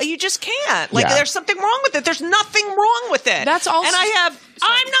stage, you just can't. Like, there's something wrong with it. There's nothing wrong with it. That's also. And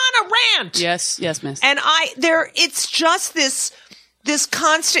I'm not a rant. Yes, miss. And it's just this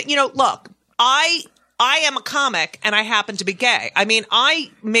constant, look, I am a comic and I happen to be gay. I mean,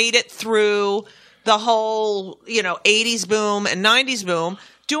 I made it through the whole, 80s boom and 90s boom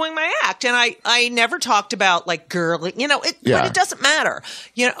doing my act. And I never talked about like girly, but it doesn't matter,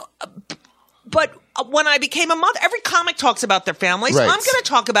 but when I became a mother, every comic talks about their family. So I'm going to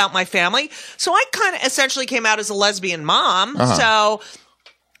talk about my family. So I kind of essentially came out as a lesbian mom. So,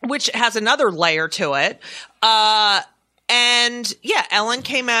 which has another layer to it. And Ellen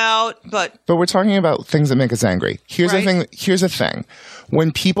came out, but we're talking about things that make us angry. Here's the thing.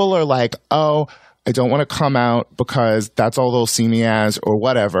 When people are like, oh, I don't want to come out because that's all they'll see me as or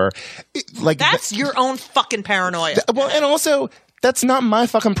whatever. That's your own fucking paranoia. And also, that's not my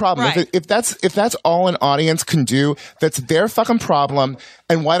fucking problem. Right. If that's all an audience can do, that's their fucking problem.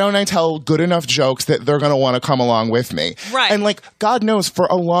 And why don't I tell good enough jokes that they're going to want to come along with me? Right. And God knows, for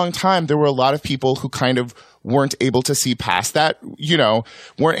a long time, there were a lot of people who kind of weren't able to see past that,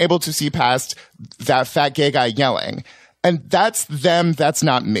 weren't able to see past that fat gay guy yelling. And that's them. That's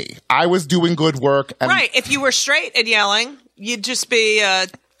not me. I was doing good work. And right. If you were straight and yelling, you'd just be a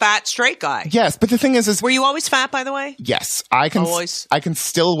fat straight guy. Yes. But the thing is were you always fat, by the way? Yes. I can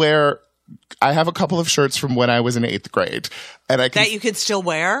still wear. I have a couple of shirts from when I was in 8th grade. And that you can still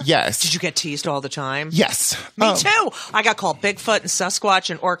wear? Yes. Did you get teased all the time? Yes. Me too. I got called Bigfoot and Sasquatch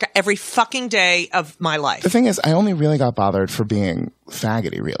and Orca every fucking day of my life. The thing is, I only really got bothered for being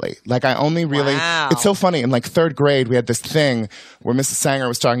faggoty, really. I only really... Wow. It's so funny. In 3rd grade, we had this thing where Mrs. Sanger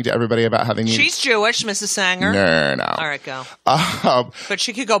was talking to everybody about how they needed... She's Jewish, Mrs. Sanger. No. All right, go. But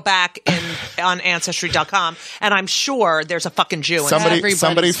she could go back on Ancestry.com, and I'm sure there's a fucking Jew in there.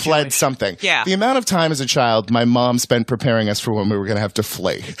 Somebody fled Jewish. something. Yeah. The amount of time as a child my mom spent preparing us for when we were going to have to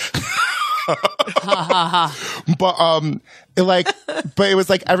flee. But it was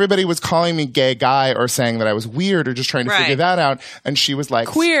like everybody was calling me gay guy or saying that I was weird or just trying to figure that out. And she was like,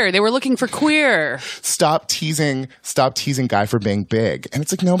 queer. They were looking for queer. Stop teasing guy for being big. And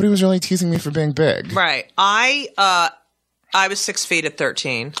it's like, nobody was really teasing me for being big. Right. I was 6 feet at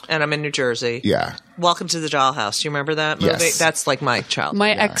 13 and I'm in New Jersey. Yeah. Welcome to the Dollhouse. Do you remember that movie? Yes. That's like my child. My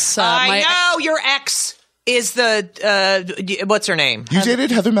ex. I know your ex is the what's her name? You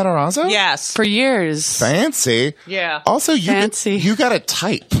dated Heather Matarazzo? Yes, for years. Fancy. Yeah. Also, Fancy. You got a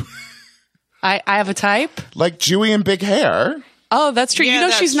type. I have a type. Like Jewy and big hair. Oh, that's true. Yeah,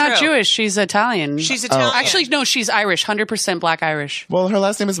 she's not Jewish. She's Italian. She's Italian. Actually, no, she's Irish. 100% Black Irish. Well, her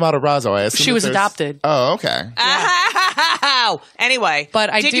last name is Matarazzo. I assume she was adopted. Oh, okay. Anyway,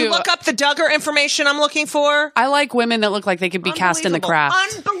 but did you look up the Duggar information I'm looking for? I like women that look like they could be cast in the craft.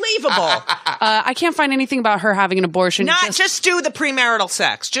 Unbelievable. I can't find anything about her having an abortion. Just do the premarital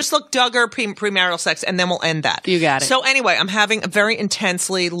sex. Just look Duggar premarital sex, and then we'll end that. You got it. So anyway, I'm having a very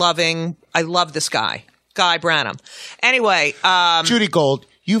intensely loving. I love this guy. Guy Branum. Anyway, Judy Gold,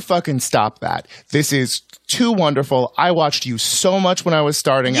 you fucking stop that. This is too wonderful. I watched you so much when I was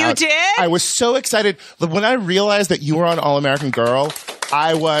starting out. You did? I was so excited. When I realized that you were on All American Girl,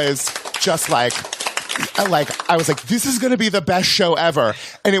 I was just I was like, this is going to be the best show ever.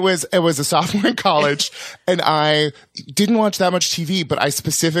 And it was a sophomore in college, and I didn't watch that much TV, but I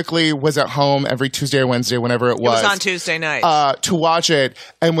specifically was at home every Tuesday or Wednesday, whenever it was. It was on Tuesday night. To watch it.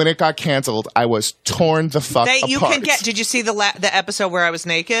 And when it got canceled, I was torn the fuck apart. Did you see the episode where I was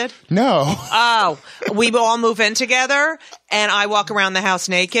naked? No. Oh, we all move in together, and I walk around the house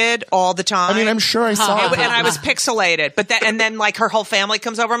naked all the time. I mean, I'm sure I saw it. And I was pixelated. But and then like her whole family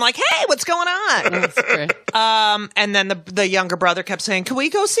comes over. I'm like, hey, what's going on? That's great. And then the younger brother kept saying, can we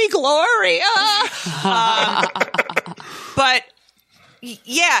go see Gloria? But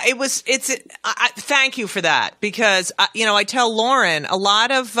yeah, thank you for that, because I tell Lauren a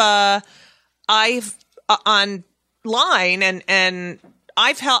lot of I've online and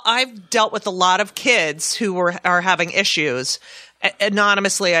I've dealt with a lot of kids who are having issues.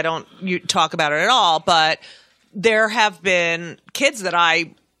 Anonymously, I don't talk about it at all, but there have been kids that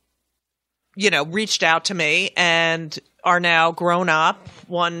I reached out to me and are now grown up.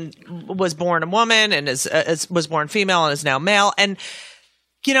 One was born a woman and was born female and is now male. And,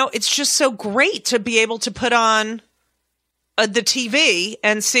 it's just so great to be able to put on the TV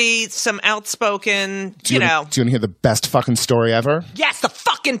and see some outspoken, Do you want to hear the best fucking story ever? Yes, the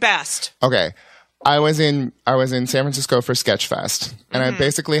fucking best. Okay. I was in San Francisco for Sketchfest, and I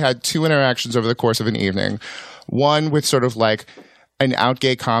basically had 2 interactions over the course of an evening. One with sort of like an out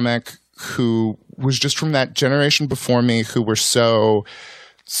gay comic who was just from that generation before me, who were so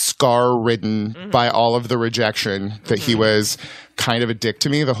scar-ridden by all of the rejection that he was kind of a dick to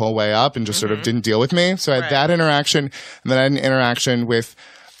me the whole way up and just sort of didn't deal with me. So I had that interaction, and then I had an interaction with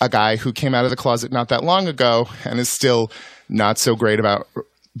a guy who came out of the closet not that long ago and is still not so great about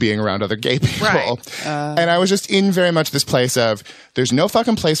being around other gay people. Right. And I was just in very much this place of, there's no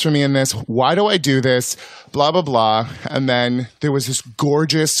fucking place for me in this. Why do I do this? Blah, blah, blah. And then there was this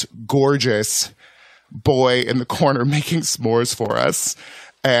gorgeous, gorgeous boy in the corner making s'mores for us.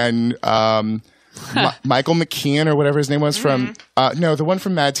 And Michael McKean or whatever his name was from, no, the one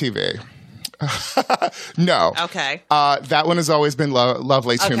from Mad TV. No. Okay. That one has always been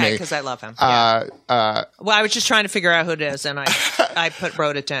lovely to me. Okay, because I love him. Yeah. Well, I was just trying to figure out who it is, and I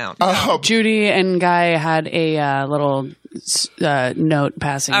wrote it down. Judy and Guy had a little note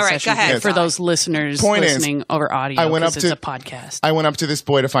passing session go ahead. for those listeners listening over audio because it's a podcast. I went up to this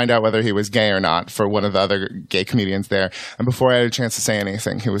boy to find out whether he was gay or not for one of the other gay comedians there. And before I had a chance to say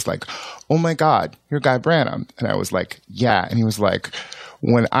anything, he was like, "Oh my God, you're Guy Branum." And I was like, "Yeah." And he was like,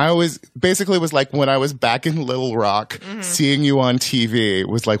 when I was back in Little Rock, seeing you on TV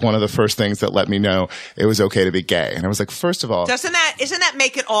was like one of the first things that let me know it was okay to be gay. And I was like, first of all, isn't that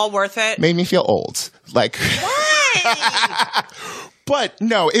make it all worth it? Made me feel old. Like, why? But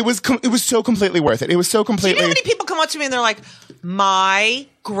no, it was so completely worth it. It was so completely. Do you know how many people come up to me and they're like, "My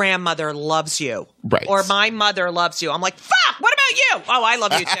grandmother loves you," right? Or "My mother loves you." I'm like, "Fuck! What about you?" "Oh, I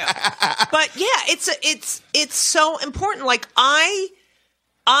love you too." But yeah, it's so important. Like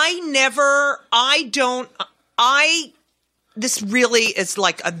this really is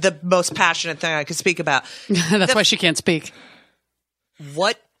like the most passionate thing I could speak about. That's why she can't speak.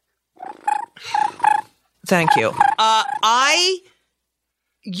 What? Thank you.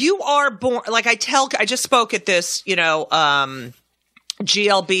 You are born, like I just spoke at this,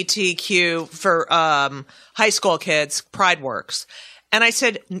 GLBTQ for high school kids, Pride Works. And I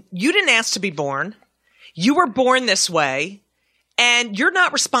said, you didn't ask to be born. You were born this way. And you're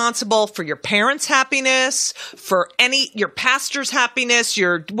not responsible for your parents' happiness, for your pastor's happiness,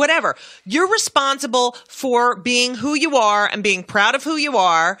 your whatever. You're responsible for being who you are and being proud of who you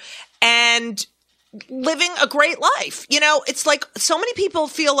are and living a great life. It's like so many people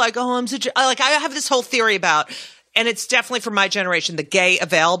feel like, oh, I'm such I have this whole theory about, and it's definitely for my generation, the gay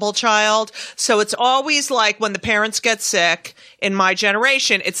available child. So it's always like when the parents get sick in my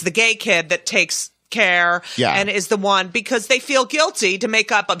generation, it's the gay kid that takes care and is the one because they feel guilty to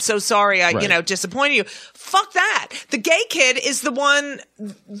make up. I'm so sorry I disappointed you. Fuck that. The gay kid is the one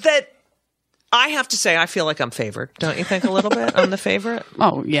that I have to say I feel like I'm favored. Don't you think a little bit? I'm the favorite?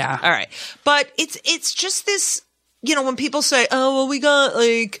 Oh, yeah. All right. But it's just this, when people say, "Oh, well, we got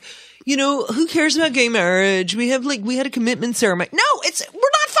who cares about gay marriage? We had a commitment ceremony." No, we're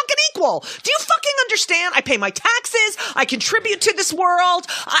not fucking equal. Do you fucking understand? I pay my taxes. I contribute to this world.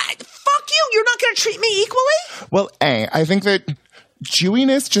 Fuck you. You're not going to treat me equally? Well, I think that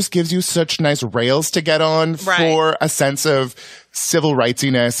Jewiness just gives you such nice rails to get on for a sense of civil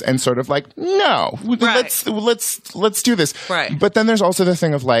rightsiness and sort of like, no, let's do this. Right. But then there's also the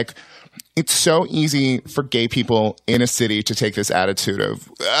thing of like, it's so easy for gay people in a city to take this attitude of,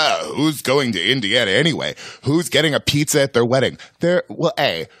 who's going to Indiana anyway? Who's getting a pizza at their wedding?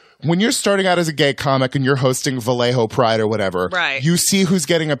 When you're starting out as a gay comic and you're hosting Vallejo Pride or whatever, you see who's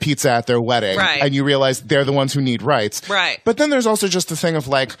getting a pizza at their wedding and you realize they're the ones who need rights. Right. But then there's also just the thing of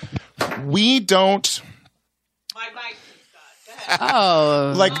like, we don't. My mic is on. Go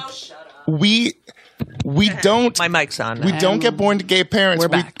ahead. Like, shut up. We don't. My mic's on. We don't get born to gay parents. We're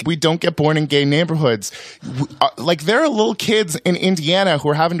back. We don't get born in gay neighborhoods. Like, there are little kids in Indiana who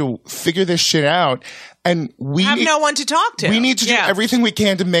are having to figure this shit out. And we have no one to talk to. We need to do everything we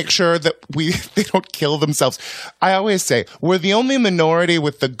can to make sure that they don't kill themselves. I always say we're the only minority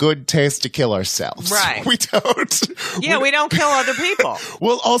with the good taste to kill ourselves. Right. We don't. Yeah, we don't kill other people.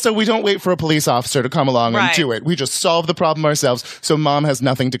 Well, also, we don't wait for a police officer to come along and do it. We just solve the problem ourselves so mom has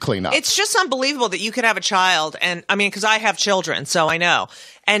nothing to clean up. It's just unbelievable that you could have a child, and I mean, because I have children, so I know,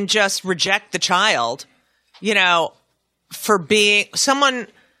 and just reject the child, for being someone.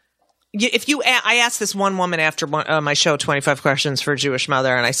 I asked this one woman after my show, 25 Questions for a Jewish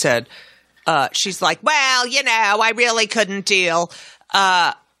Mother, and I said, she's like, well, I really couldn't deal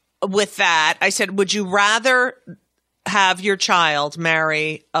with that. I said, would you rather have your child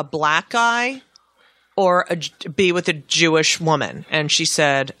marry a black guy or be with a Jewish woman? And she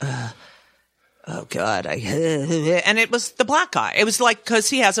said, oh God, and it was the black guy. It was like, because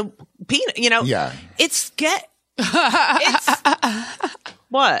he has a peanut. Yeah. It's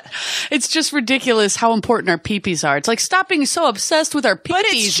what? It's just ridiculous how important our peepees are. It's like, stop being so obsessed with our peepees, but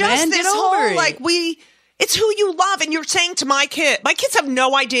it's just man. this whole it's who you love, and you're saying to my kids have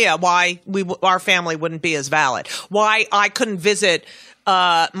no idea why our family wouldn't be as valid, why I couldn't visit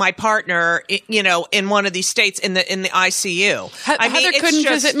my partner, in one of these states in the ICU. Heather couldn't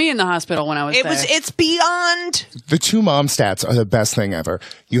visit me in the hospital when I was there. It's beyond. The 2 mom stats are the best thing ever.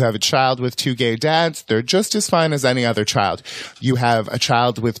 You have a child with 2 gay dads. They're just as fine as any other child. You have a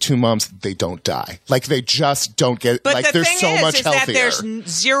child with 2 moms. They don't die. Like, they just don't get, but like, the they're thing so much healthier. That there's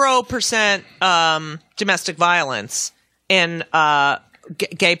 0% domestic violence in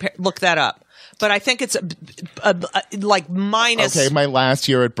gay. Look that up. But I think it's like minus. Okay, my last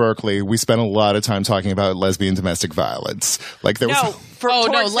year at Berkeley, we spent a lot of time talking about lesbian domestic violence. Like there was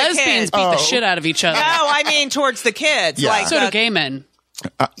lesbians beat the shit out of each other. No, I mean towards the kids. Yeah. Like so do gay men.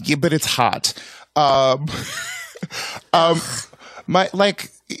 Yeah, but it's hot. My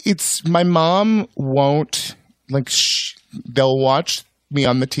mom won't they'll watch me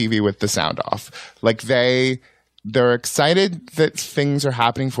on the TV with the sound off. Like they're excited that things are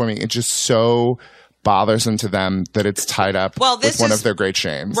happening for me. It's just so bothersome to them that it's tied up with one of their great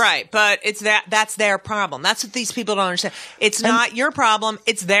shames. Right, but that's their problem. That's what these people don't understand. It's not your problem,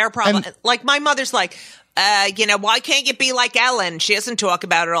 it's their problem. Like my mother's like, why can't you be like Ellen? She doesn't talk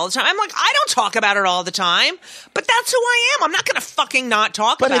about it all the time. I'm like, I don't talk about it all the time, but that's who I am. I'm not going to fucking not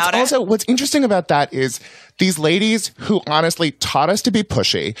talk about it. But it's also, what's interesting about that is these ladies who honestly taught us to be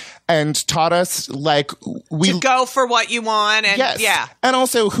pushy and taught us to go for what you want. And yes. Yeah. And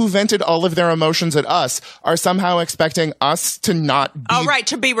also who vented all of their emotions at us are somehow expecting us to not be. Oh, right.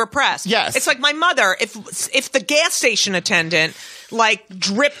 To be repressed. Yes. It's like my mother, if the gas station attendant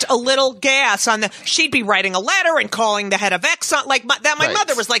dripped a little gas on she'd be writing a letter and calling the head of Exxon. My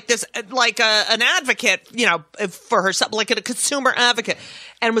mother was like this, an advocate, for herself, like a consumer advocate.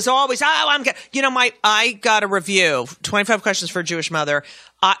 And was always, I got a review, 25 Questions for a Jewish Mother.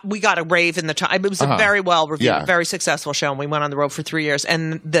 We got a rave in the time. It was a very well reviewed, very successful show. And we went on the road for 3 years.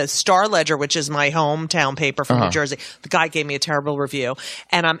 And the Star Ledger, which is my hometown paper from New Jersey, the guy gave me a terrible review.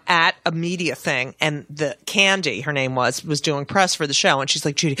 And I'm at a media thing, and the Candy, her name was doing press for the show. And she's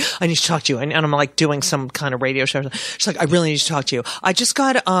like, Judy, I need to talk to you. And I'm like doing some kind of radio show. She's like, I really need to talk to you. I just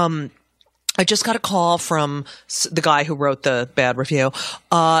got a call from the guy who wrote the bad review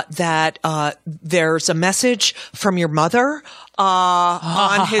that there's a message from your mother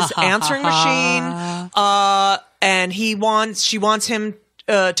on his answering machine, and she wants him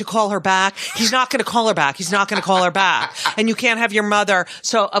to call her back. He's not going to call her back. He's not going to call her back. And you can't have your mother.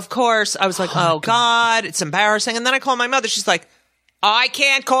 So, of course, I was like, oh, God, it's embarrassing. And then I called my mother. She's like, I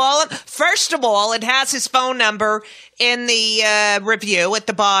can't call him. First of all, it has his phone number in the review at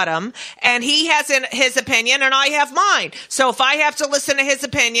the bottom, and he has his opinion, and I have mine. So if I have to listen to his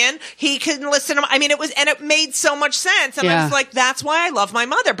opinion, he can listen to. It made so much sense, and I was like, "That's why I love my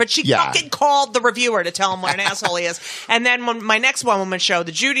mother." But she fucking called the reviewer to tell him what an asshole he is. And then when my next one-woman show,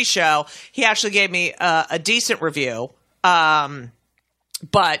 the Judy Show, he actually gave me a decent review.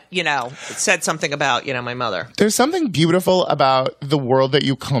 But, it said something about, my mother. There's something beautiful about the world that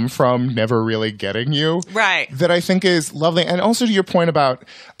you come from never really getting you. Right. That I think is lovely. And also to your point about,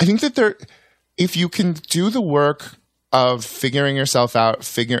 I think that if you can do the work of figuring yourself out,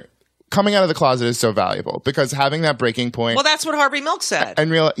 coming out of the closet is so valuable because having that breaking point. Well, that's what Harvey Milk said. And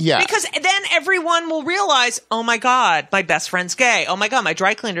because then everyone will realize, oh my God, my best friend's gay. Oh my God, my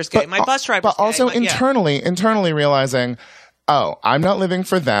dry cleaner's gay. My bus driver's gay. But also internally realizing, oh, I'm not living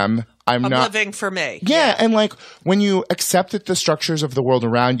for them. I'm not living for me. Yeah, and when you accept that the structures of the world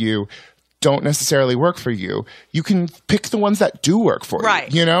around you don't necessarily work for you, you can pick the ones that do work for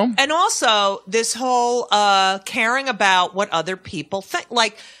you, And also this whole caring about what other people think.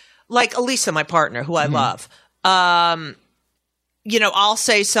 Like Elisa, my partner, who I love. I'll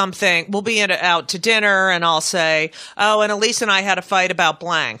say something. We'll be out to dinner, and I'll say, "Oh, and Elisa and I had a fight about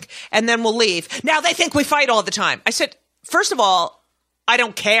blank," and then we'll leave. Now they think we fight all the time. I said, first of all, I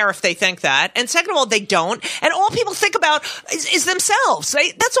don't care if they think that. And second of all, they don't. And all people think about is themselves.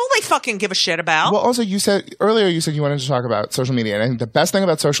 That's all they fucking give a shit about. Well, also, you said you wanted to talk about social media. And I think the best thing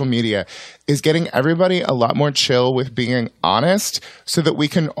about social media is getting everybody a lot more chill with being honest so that we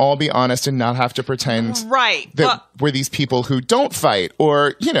can all be honest and not have to pretend that we're these people who don't fight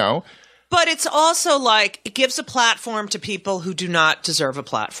or, But it's also it gives a platform to people who do not deserve a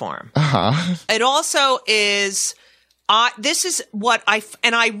platform. It also is... this is what I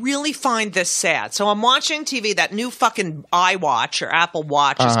really find this sad. So I'm watching TV, that new fucking iWatch or Apple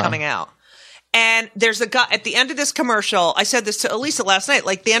Watch is coming out. And there's a guy at the end of this commercial. I said this to Elisa last night.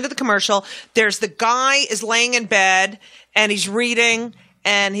 Like the end of the commercial, there's the guy is laying in bed and he's reading,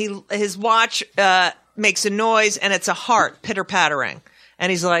 and his watch makes a noise, and it's a heart pitter pattering, and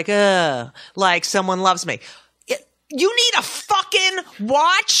he's like, like someone loves me. You need a fucking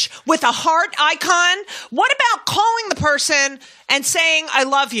watch with a heart icon? What about calling the person and saying, I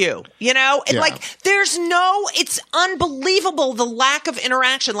love you? You know, Yeah. like it's unbelievable the lack of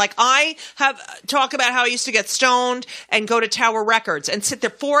interaction. Like I talk about how I used to get stoned and go to Tower Records and sit there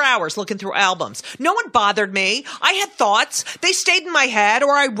 4 hours looking through albums. No one bothered me. I had thoughts. They stayed in my head,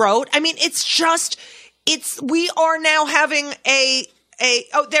 or I wrote. I mean, we are now having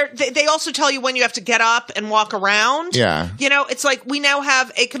they also tell you when you have to get up and walk around. Yeah. You know, it's like we now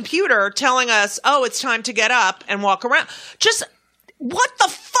have a computer telling us, it's time to get up and walk around. Just what the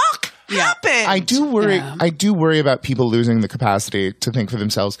fuck happened? I do worry. Yeah. I do worry about people losing the capacity to think for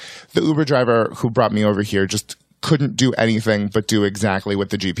themselves. The Uber driver who brought me over here just couldn't do anything but do exactly what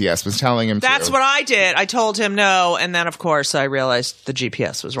the GPS was telling him That's to. what I did. I told him no, and then of course I realized the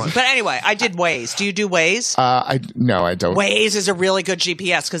GPS was wrong. But anyway, I did Waze. Do you do Waze? No, I don't. Waze is a really good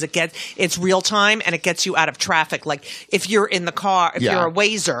GPS because it's real time and it gets you out of traffic. Like if you're in the car, if you're a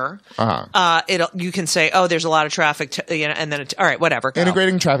Wazer, you can say, there's a lot of traffic, and then all right, whatever. Go.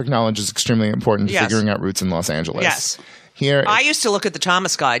 Integrating traffic knowledge is extremely important to Yes. figuring out routes in Los Angeles. Yes. Here, I used to look at the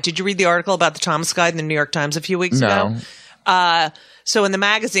Thomas Guide. Did you read the article about the Thomas Guide in the New York Times a few weeks ago? So in the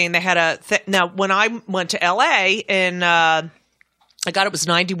magazine, they had now, when I went to LA it was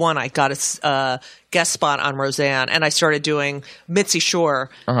 91. I got a guest spot on Roseanne, and I started doing Mitzi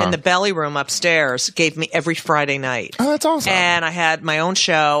Shore in the belly room upstairs. Gave me every Friday night. Oh, that's awesome. And I had my own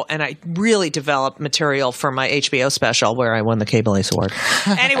show, and I really developed material for my HBO special where I won the Cable Ace Award.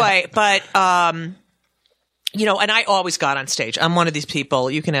 Anyway, but and I always got on stage. I'm one of these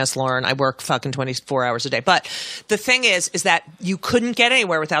people. You can ask Lauren. I work fucking 24 hours a day. But the thing is that you couldn't get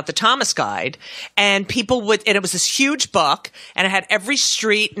anywhere without the Thomas Guide. And and it was this huge book, and it had every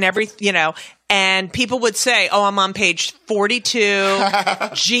street and and people would say, I'm on page 42,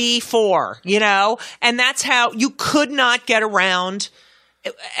 G4, and that's how you could not get around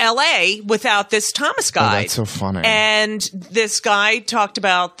LA without this Thomas Guide. Oh, that's so funny. And this guy talked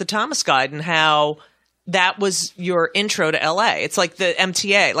about the Thomas Guide and how that was your intro to LA. It's like the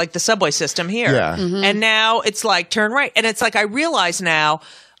MTA, like the subway system here. Yeah. Mm-hmm. And now it's like turn right. And it's like I realize now,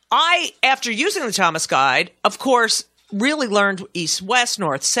 after using the Thomas Guide, of course, really learned east, west,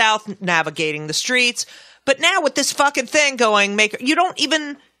 north, south, navigating the streets. But now with this fucking thing going, you don't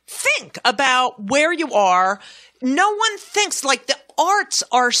even think about where you are. No one thinks, like, the arts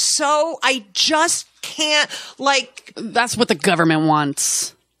are so, I just can't, like. That's what the government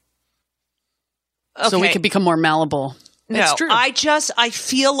wants. Okay. So we could become more malleable. No, it's true. I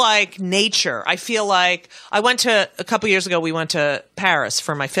feel like nature. I feel like a couple years ago, we went to Paris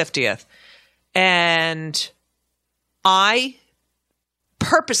for my 50th, and I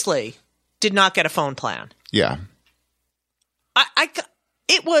purposely did not get a phone plan. Yeah.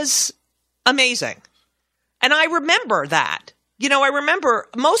 It was amazing. And I remember that. I remember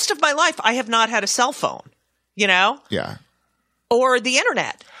most of my life, I have not had a cell phone, Yeah. or the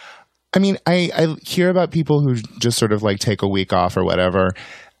internet. I mean, I hear about people who just sort of like take a week off or whatever,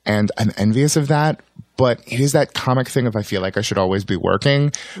 and I'm envious of that. But it is that comic thing of I feel like I should always be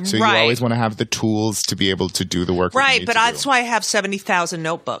working. So Right. you always want to have the tools to be able to do the work. Right, but that's why I have 70,000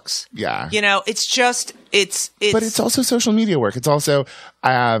 notebooks. Yeah. It's just, it's. But it's also social media work. It's also,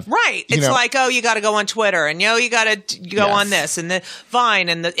 I have. Right. It's like, you got to go on Twitter, and you got to go Yes. on this, and the Vine,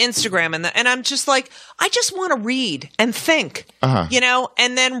 and the Instagram, and I'm just like, I just want to read and think,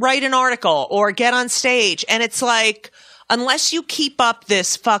 and then write an article or get on stage. And it's like, unless you keep up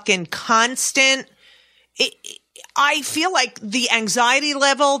this fucking constant, I feel like the anxiety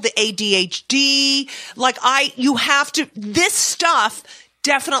level, the ADHD, this stuff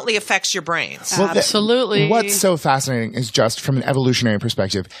definitely affects your brains. Well, Absolutely. What's so fascinating is just from an evolutionary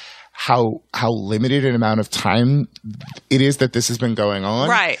perspective, how limited an amount of time it is that this has been going on.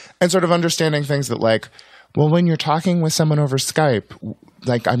 Right. And sort of understanding things that when you're talking with someone over Skype,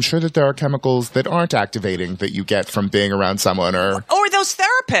 I'm sure that there are chemicals that aren't activating that you get from being around someone or those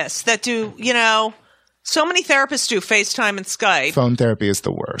therapists that do, so many therapists do FaceTime and Skype. phone therapy is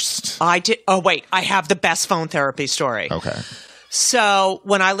the worst. I did. Oh, wait. I have the best phone therapy story. Okay. So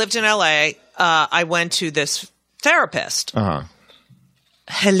when I lived in LA, I went to this therapist,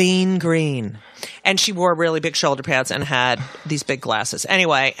 Helene Green. And she wore really big shoulder pads and had these big glasses.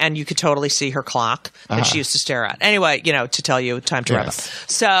 Anyway, and you could totally see her clock that she used to stare at. Anyway, to tell you time to wrap up.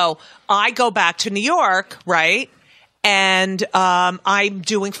 So I go back to New York, right? and I'm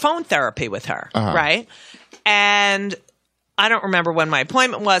doing phone therapy with her, right? And I don't remember when my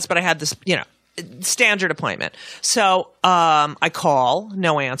appointment was, but I had this, standard appointment. So I call,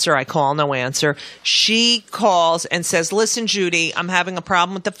 no answer. I call, no answer. She calls and says, listen, Judy, I'm having a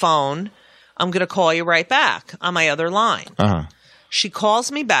problem with the phone. I'm going to call you right back on my other line. She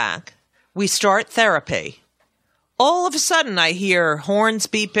calls me back. We start therapy. All of a sudden, I hear horns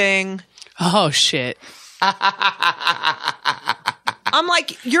beeping. Oh, shit. I'm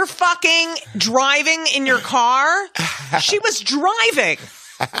like, you're fucking driving in your car? She was driving.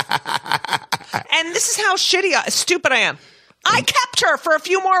 And this is how stupid I am. I kept her for a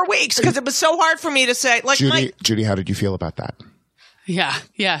few more weeks because it was so hard for me to say. Like, Judy, how did you feel about that? Yeah,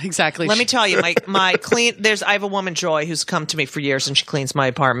 exactly. Let me tell you, my I have a woman, Joy, who's come to me for years, and she cleans my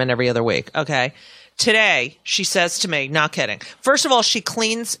apartment every other week. Okay. Today, she says to me, not kidding. First of all, she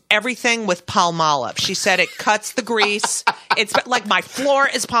cleans everything with Palmolive. She said it cuts the grease. It's like my floor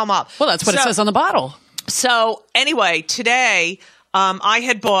is Palmolive. Well, that's what it says on the bottle. So anyway, today, I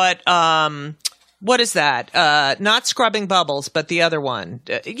had bought, what is that? Not Scrubbing Bubbles, but the other one.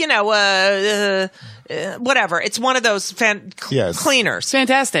 Whatever. It's one of those cleaners.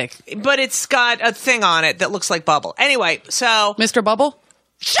 Fantastic. But it's got a thing on it that looks like Bubble. Anyway, so. Mr. Bubble?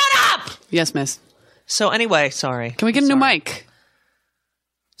 Shut up! Yes, miss. So anyway, sorry. Can we get a new mic?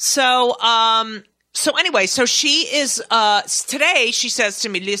 So anyway, so she is, today she says to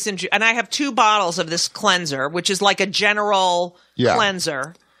me, listen, and I have 2 bottles of this cleanser, which is like a general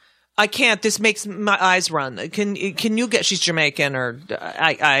cleanser. I can't, this makes my eyes run. Can you get, she's Jamaican or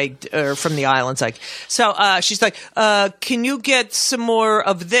from the islands. She's like, can you get some more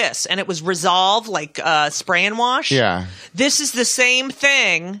of this? And it was Resolve, like, spray and wash. Yeah. This is the same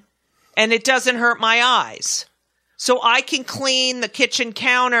thing. And it doesn't hurt my eyes. So I can clean the kitchen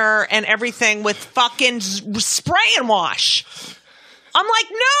counter and everything with fucking spray and wash. I'm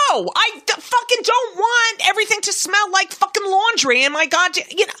like, no, I fucking don't want everything to smell like fucking laundry. And my God,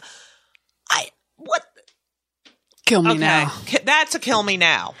 what? Kill me now. That's a kill me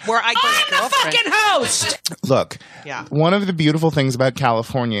now. Where I'm the fucking host. Look, one of the beautiful things about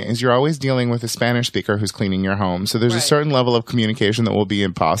California is you're always dealing with a Spanish speaker who's cleaning your home. So there's a certain level of communication that will be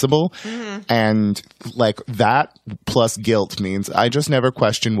impossible. Mm-hmm. And like that plus guilt means I just never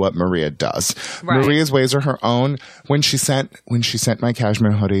question what Maria does. Right. Maria's ways are her own. When she sent my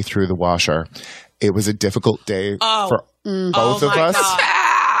cashmere hoodie through the washer, it was a difficult day for both of us. God.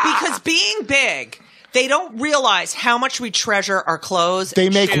 Because being big, they don't realize how much we treasure our clothes. They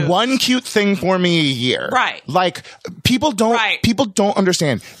make shoes. One cute thing for me a year. Right. Like people don't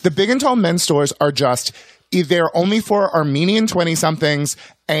understand. The Big and Tall men's stores are just they're only for Armenian 20-somethings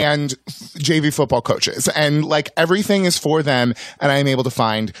and JV football coaches. And like everything is for them. And I'm able to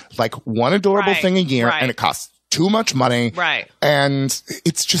find like one adorable thing a year and it costs too much money. Right. And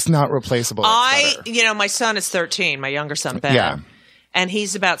it's just not replaceable. My son is 13, my younger son, Ben. Yeah. And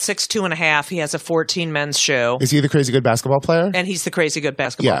he's about 6'2.5". He has a 14 men's shoe. Is he the crazy good basketball player? And he's the crazy good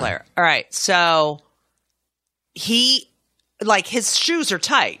basketball player. All right. So his shoes are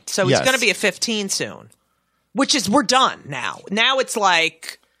tight. So he's going to be a 15 soon, we're done now. Now it's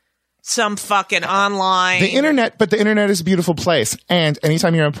like some fucking online. But the internet is a beautiful place. And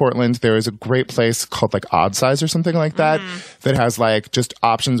anytime you're in Portland, there is a great place called like Odd Size or something like that that has like just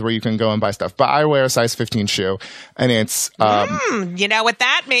options where you can go and buy stuff. But I wear a size 15 shoe and it's... you know what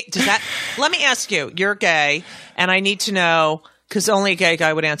that means? Let me ask you, you're gay and I need to know, because only a gay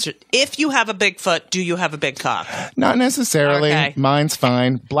guy would answer, if you have a big foot, do you have a big cock? Not necessarily. Okay. Mine's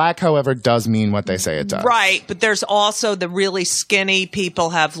fine. Black, however, does mean what they say it does. Right, but there's also the really skinny people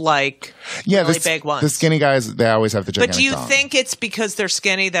have like really big ones. The skinny guys, they always have the gigantic But do you dong. think it's because they're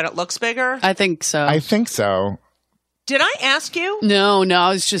skinny that it looks bigger? I think so. Did I ask you? No, I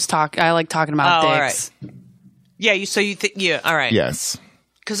was just I like talking about dicks. All right. Yeah, all right. Yes.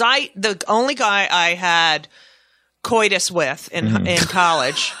 Because the only guy I had coitus with in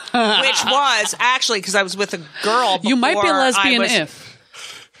college, which was actually because I was with a girl before. You might be a lesbian if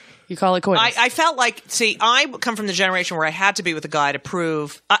you call it coitus. I felt like, I come from the generation where I had to be with a guy to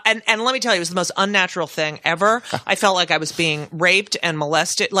prove, and let me tell you, it was the most unnatural thing ever. I felt like I was being raped and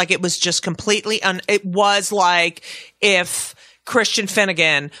molested. Like it was just completely, it was like if Christian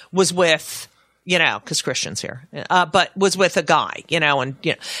Finnegan was with, because Christian's here, but was with a guy,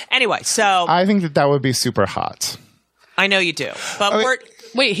 Anyway, so. I think that would be super hot. I know you do, but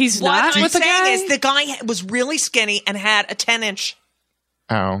wait, he's not with a guy? What I'm saying is the guy was really skinny and had a 10-inch.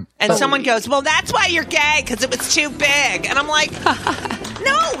 Oh. And someone goes, well, that's why you're gay, because it was too big. And I'm like,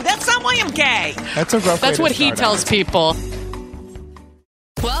 no, that's not why I'm gay. That's a rough way That's to what he start tells out. people.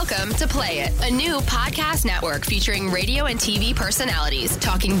 Welcome to Play It, a new podcast network featuring radio and TV personalities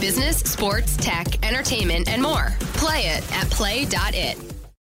talking business, sports, tech, entertainment, and more. Play it at play.it.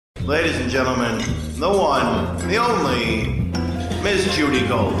 Ladies and gentlemen, the one, the only, Miss Judy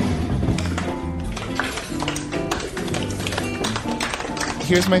Gold.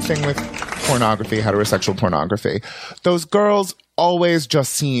 Here's my thing with pornography, heterosexual pornography. Those girls always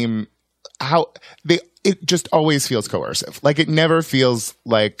just seem it just always feels coercive. Like, it never feels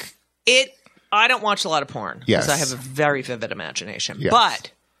like it. I don't watch a lot of porn because Yes. I have a very vivid imagination. Yes.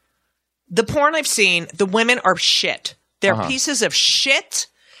 But the porn I've seen, the women are shit. They're pieces of shit,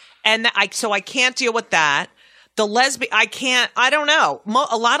 and so I can't deal with that. The I don't know.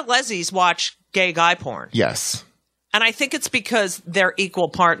 A lot of lesbians watch gay guy porn. Yes. And I think it's because they're equal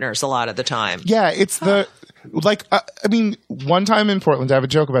partners a lot of the time. Yeah, it's the I mean, one time in Portland, I have a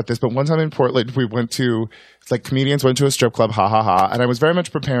joke about this, but one time in Portland, we went to, comedians went to a strip club, ha ha ha, and I was very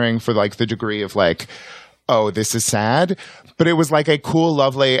much preparing for, the degree of, oh, this is sad, but it was a cool,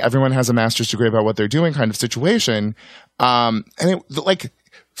 lovely, everyone has a master's degree about what they're doing kind of situation, and it,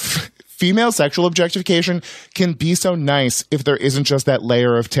 female sexual objectification can be so nice if there isn't just that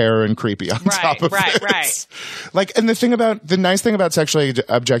layer of terror and creepy on top of it. Right. And the nice thing about sexually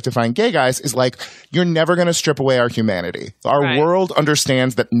objectifying gay guys is you're never going to strip away our humanity. Our world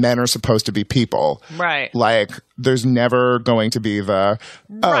understands that men are supposed to be people. Right. There's never going to be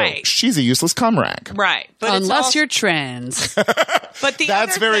she's a useless cum rag. Right. But unless you're trans. But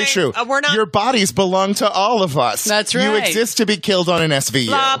that's very true. Your bodies belong to all of us. That's right. You exist to be killed on an SVU.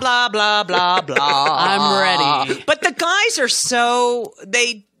 Blah, blah, blah, blah, blah. I'm ready. But the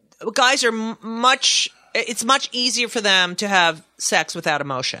guys are much, it's much easier for them to have sex without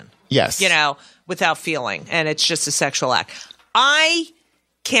emotion. Yes. Without feeling. And it's just a sexual act. I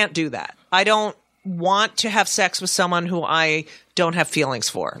can't do that. I don't want to have sex with someone who I don't have feelings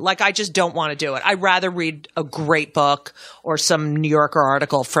for. I just don't want to do it. I'd rather read a great book or some New Yorker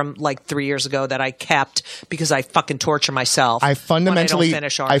article from 3 years ago that I kept because I fucking torture myself. I fundamentally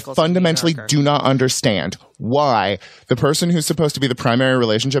do not understand why the person who's supposed to be the primary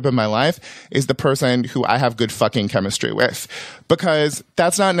relationship in my life is the person who I have good fucking chemistry with. Because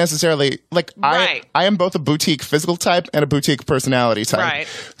that's not necessarily I am both a boutique physical type and a boutique personality type. Right.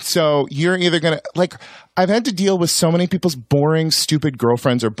 So you're either going to I've had to deal with so many people's boring, stupid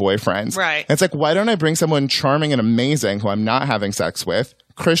girlfriends or boyfriends. Right. And it's why don't I bring someone charming and amazing who I'm not having sex with?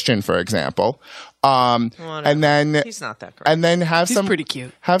 Christian, for example. And then he's not that great. And then he's pretty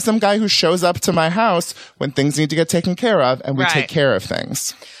cute. Have some guy who shows up to my house when things need to get taken care of, and we take care of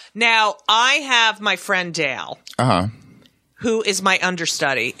things. Now, I have my friend Dale. Who is my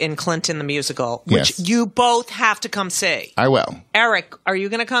understudy in Clinton the Musical, which you both have to come see. I will. Eric, are you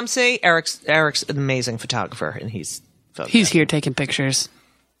going to come see? Eric's an amazing photographer, and he's here taking pictures.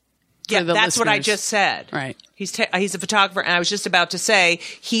 Yeah, that's what I just said. Right. He's a photographer, and I was just about to say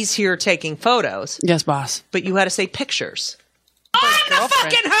he's here taking photos. Yes, boss. But you had to say pictures. I'm the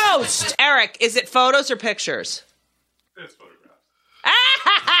fucking host! Eric, is it photos or pictures? It's photographs.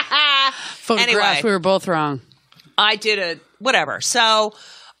 Photographs, anyway, we were both wrong. I did whatever. So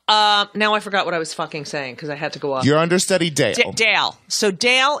now I forgot what I was fucking saying because I had to go off. Your understudy, Dale. Dale. So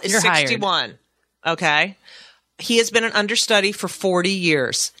Dale is You're 61. Hired. Okay. He has been an understudy for 40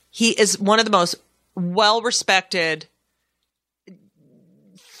 years. He is one of the most well-respected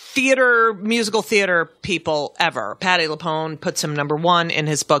musical theater people ever. Patti LuPone puts him number one in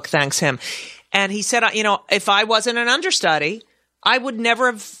his book, thanks him. And he said, if I wasn't an understudy, I would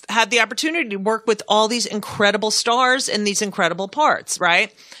never have had the opportunity to work with all these incredible stars in these incredible parts,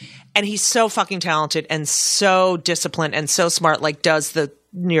 right? And he's so fucking talented and so disciplined and so smart, does the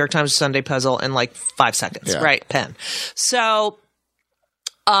New York Times Sunday puzzle in 5 seconds, right? Pen. So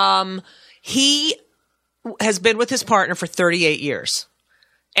he has been with his partner for 38 years.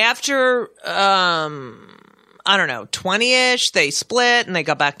 After, 20-ish, they split and they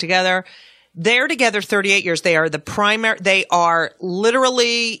got back together. They're together 38 years. They are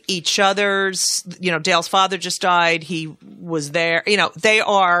literally each other's, Dale's father just died. He was there. They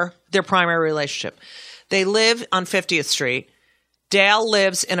are their primary relationship. They live on 50th Street. Dale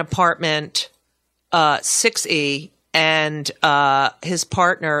lives in apartment 6E, and his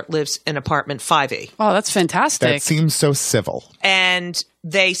partner lives in apartment 5E. Oh, that's fantastic. That seems so civil. And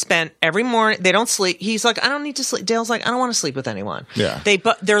they spent every morning, they don't sleep. He's like, I don't need to sleep. Dale's like, I don't want to sleep with anyone. Yeah.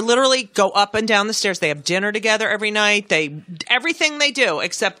 They're literally go up and down the stairs. They have dinner together every night. Everything they do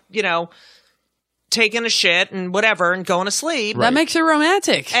except, taking a shit and whatever and going to sleep. That makes it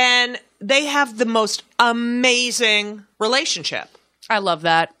romantic. And they have the most amazing relationship. I love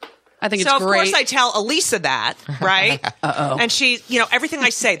that. I think it's so great. of course I tell Elisa that, right? And she, everything I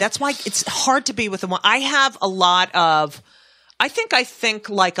say, that's why it's hard to be with a woman. I have a lot of, I think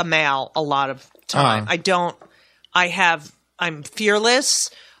like a male a lot of time. I'm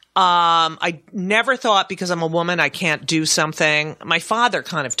fearless. I never thought because I'm a woman I can't do something. My father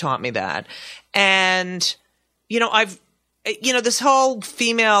kind of taught me that. And, this whole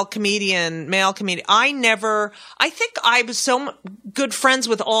female comedian, male comedian, I think I was so good friends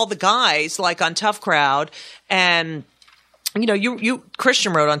with all the guys, like on Tough Crowd. And, you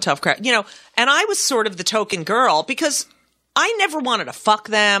Christian wrote on Tough Crowd, and I was sort of the token girl because I never wanted to fuck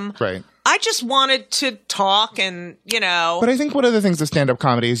them. Right. I just wanted to talk and, But I think one of the things of stand-up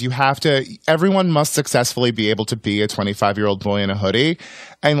comedy is everyone must successfully be able to be a 25-year-old boy in a hoodie.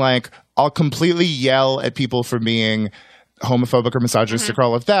 And, I'll completely yell at people for being homophobic or misogynistic or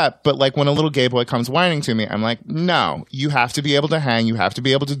all of that. But, when a little gay boy comes whining to me, I'm like, no, you have to be able to hang. You have to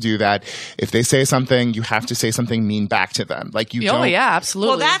be able to do that. If they say something, you have to say something mean back to them. Oh, yeah,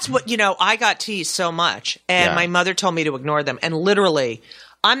 absolutely. Well, that's what, I got teased so much. And my mother told me to ignore them. And literally,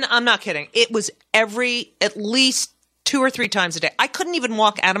 I'm not kidding. It was at least 2 or 3 times a day. I couldn't even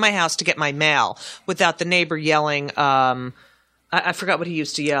walk out of my house to get my mail without the neighbor yelling, I forgot what he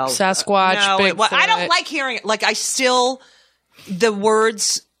used to yell. Sasquatch, Bigfoot. I don't like hearing it. The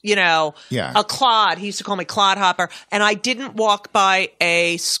words, a clod. He used to call me clodhopper. And I didn't walk by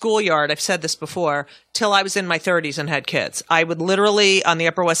a schoolyard, I've said this before, till I was in my 30s and had kids. I would literally, on the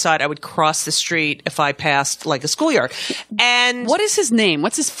Upper West Side, I would cross the street if I passed a schoolyard. And what is his name?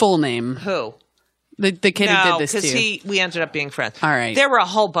 What's his full name? Who? The kid who did this to you. Because we ended up being friends. All right. There were a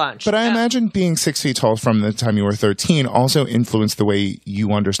whole bunch. But I imagine being 6 feet tall from the time you were 13 also influenced the way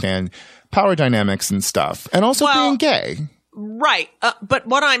you understand power dynamics and stuff. And also being gay. Right. But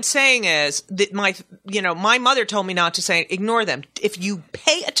what I'm saying is that my mother told me not to say, ignore them. If you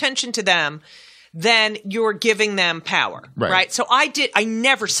pay attention to them, then you're giving them power. Right. So I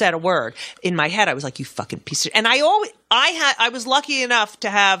never said a word. In my head, I was like, you fucking piece of shit. And I was lucky enough to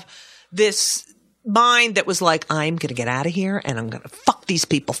have this mind that was like, I'm going to get out of here and I'm going to fuck these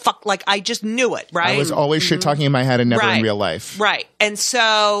people. I just knew it, right? I was always shit talking in my head and never in real life. Right. And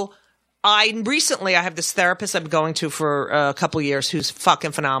so I have this therapist I've been going to for a couple years who's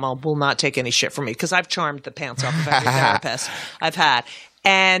fucking phenomenal, will not take any shit from me because I've charmed the pants off of every therapist I've had.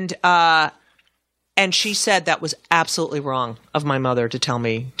 And she said that was absolutely wrong of my mother to tell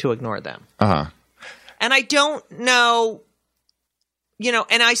me to ignore them. Uh-huh. And I don't know,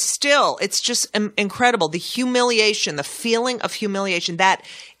 and it's just incredible. The humiliation, the feeling of humiliation, that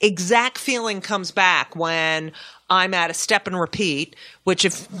exact feeling comes back when I'm at a step and repeat, which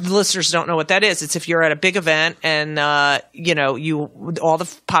if the listeners don't know what that is, it's if you're at a big event and, all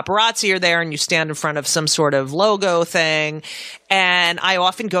the paparazzi are there and you stand in front of some sort of logo thing. And I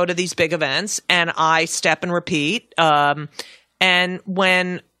often go to these big events and I step and repeat. And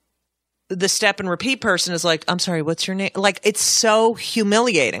when the step and repeat person is like, I'm sorry, what's your name? It's so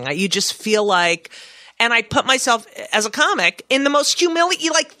humiliating. You just feel like, and I put myself as a comic in the most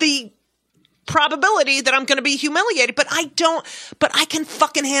the probability that I'm going to be humiliated, but I can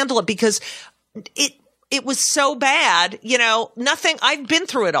fucking handle it because it was so bad, nothing, I've been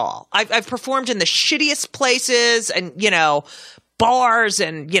through it all. I've performed in the shittiest places and, bars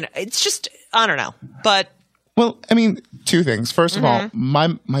and, it's just, I don't know, but. Well, I mean, 2 things. First of all,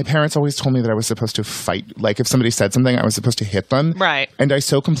 my parents always told me that I was supposed to fight. If somebody said something, I was supposed to hit them. Right. And I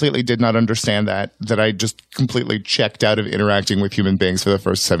so completely did not understand that I just completely checked out of interacting with human beings for the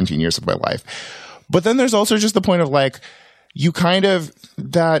first 17 years of my life. But then there's also just the point of you kind of,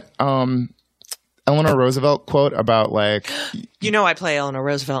 that Eleanor Roosevelt quote about I play Eleanor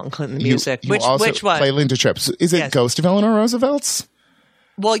Roosevelt, including the music. You also which one? Play Linda Tripp. Is it Ghost of Eleanor Roosevelt's?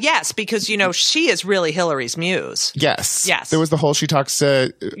 Well, yes, because, she is really Hillary's muse. Yes. Yes. There was the whole she talks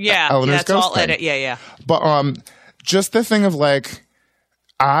to Eleanor's that's ghost all thing. in it. Yeah. But just the thing of when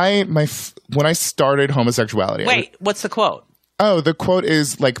I started homosexuality. Wait, what's the quote? Oh, the quote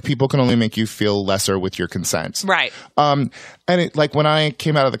is people can only make you feel lesser with your consent. Right. And it, when I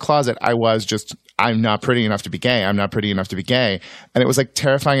came out of the closet, I was just, I'm not pretty enough to be gay. I'm not pretty enough to be gay. And it was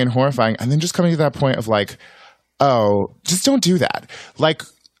terrifying and horrifying. And then just coming to that point of oh, just don't do that.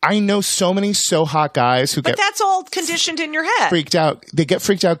 I know so many so hot guys who But that's all conditioned in your head. Freaked out. They get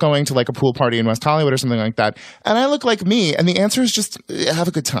freaked out going to a pool party in West Hollywood or something like that. And I look like me. And the answer is just have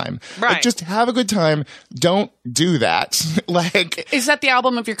a good time. Right. Just have a good time. Don't do that. Is that the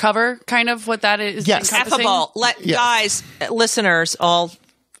album of your cover? Kind of what that is? Yes. Effable. Guys, listeners, all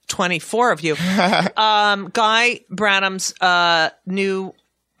 24 of you. Guy Branum's new,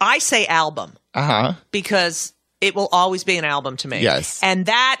 I say album. Uh-huh. Because It will always be an album to me. Yes. And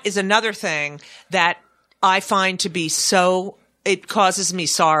that is another thing that I find to be so, it causes me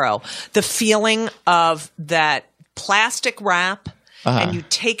sorrow. The feeling of that plastic wrap and you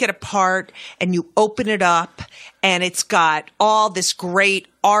take it apart and you open it up and it's got all this great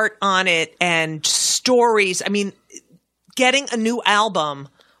art on it and stories. I mean, getting a new album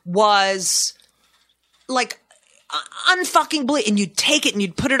was like unfucking bleak. And you'd take it and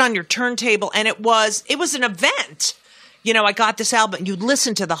you'd put it on your turntable and it was an event. You know, I got this album and you'd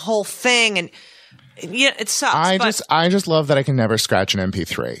listen to the whole thing and yeah, it sucks. I just love that I can never scratch an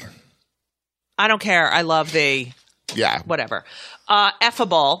MP3. I don't care. I love the whatever.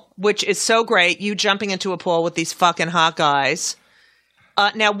 Effable, which is so great. You jumping into a pool with these fucking hot guys.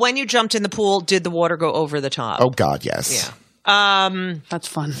 Now, when you jumped in the pool, did the water go over the top? Oh God, yes. Yeah. That's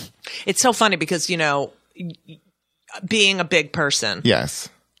fun. It's so funny because, you know, being a big person. Yes.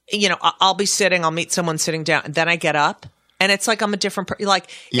 You know, I'll be sitting, I'll meet someone sitting down, and then I get up, and it's like I'm a different person. Like,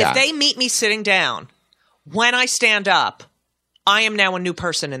 if they meet me sitting down, when I stand up, I am now a new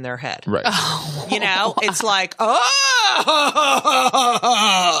person in their head. Right. You know, it's like, But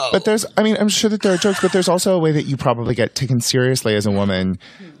I'm sure that there are jokes, but there's also a way that you probably get taken seriously as a woman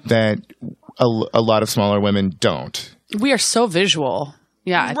that a lot of smaller women don't. We are so visual.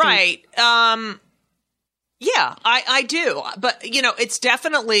 Yeah. Right. Yeah, I do. But, you know, it's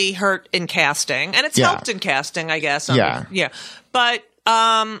definitely hurt in casting. And it's helped in casting, I guess. Yeah. But,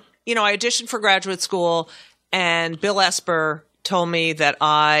 you know, I auditioned for graduate school, and Bill Esper told me that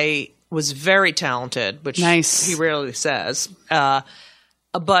I was very talented, which he rarely says.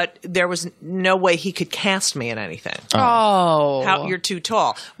 But there was no way he could cast me in anything. You're too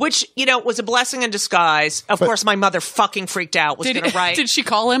tall. Which, you know, was a blessing in disguise. Of course, my mother fucking freaked out, was going to write. Did she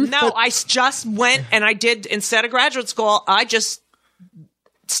call him? No, I just went and I did, instead of graduate school, I just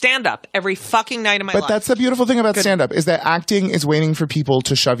stand up every fucking night of my life. But that's the beautiful thing about stand-up, is that acting is waiting for people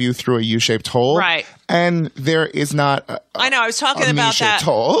to shove you through a U-shaped hole. Right. And there is not I know, I was talking about that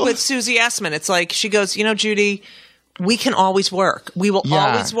with Susie Essman. It's like, she goes, you know, Judy, we can always work. We will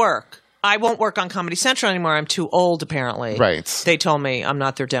always work. I won't work on Comedy Central anymore. I'm too old, apparently. Right. They told me I'm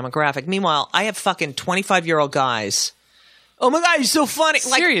not their demographic. Meanwhile, I have fucking 25-year-old guys. Oh my God, you're so funny.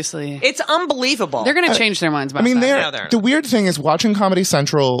 Seriously. Like, it's unbelievable. They're going to change their minds about that. The weird thing is watching Comedy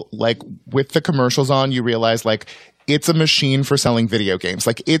Central, like, with the commercials on, you realize, like, it's a machine for selling video games.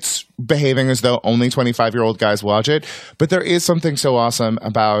 Like, it's behaving as though only 25-year-old guys watch it. But there is something so awesome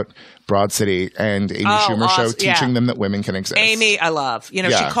about Broad City and Amy Schumer show teaching them that women can exist. Amy, I love. You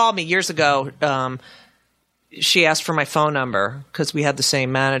know, she called me years ago. She asked for my phone number because we had the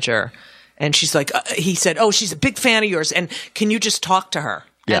same manager. And she's like, he said, oh, she's a big fan of yours. And can you just talk to her?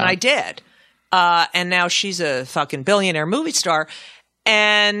 Yeah. And I did. And now she's a fucking billionaire movie star.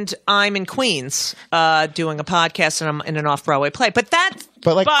 And I'm in Queens doing a podcast, and I'm in an off-Broadway play. But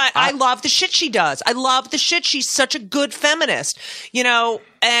I love the shit she does. I love the shit. She's such a good feminist, you know,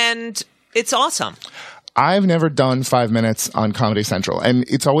 and it's awesome. I've never done 5 minutes on Comedy Central. And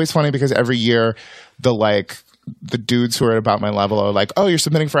it's always funny because every year the dudes who are about my level are like, oh, you're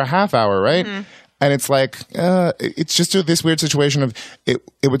submitting for a half hour, right? Mm-hmm. And it's like, it's just this weird situation of it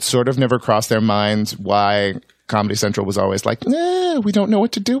would sort of never cross their minds why Comedy Central was always like, nah, we don't know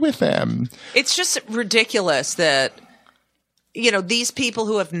what to do with them. It's just ridiculous that, you know, these people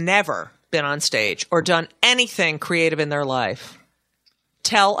who have never been on stage or done anything creative in their life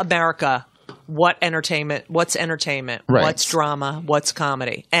tell America what's entertainment, right, what's drama, what's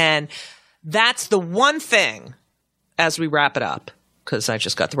comedy. And that's the one thing, as we wrap it up, because I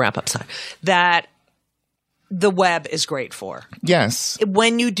just got the wrap-up sign, that the web is great for. Yes.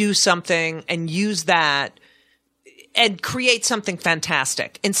 When you do something and use that and create something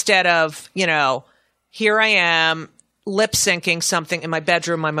fantastic instead of, you know, here I am lip-syncing something in my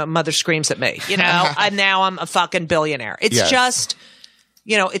bedroom, my mother screams at me, you know, and now I'm a fucking billionaire. It's just,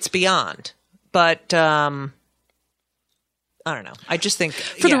 you know, it's beyond. But I don't know. I just think,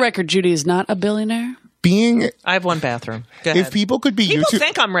 for the record, Judy is not a billionaire. I have one bathroom. Go ahead. If people could be people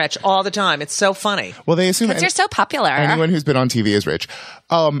think I'm rich all the time. It's so funny. Well, they assume because you're so popular. Anyone who's been on TV is rich.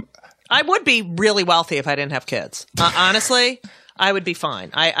 I would be really wealthy if I didn't have kids. Honestly, I would be fine.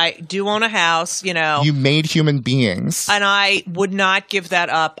 I do own a house. You know, you made human beings, and I would not give that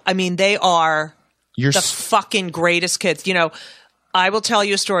up. I mean, they are the fucking greatest kids. You know, I will tell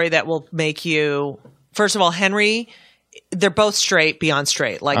you a story that will make you. First of all, Henry. They're both straight, beyond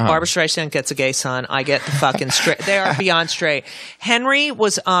straight. Like Barbara Streisand gets a gay son. I get the fucking straight. They are beyond straight. Henry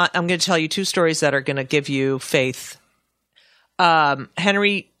was on. I'm going to tell you two stories that are going to give you faith.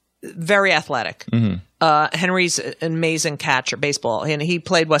 Henry, very athletic. Mm-hmm. Henry's an amazing catcher, baseball, and he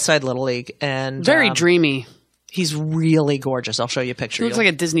played West Side Little League. And very dreamy. He's really gorgeous. I'll show you a picture. He looks like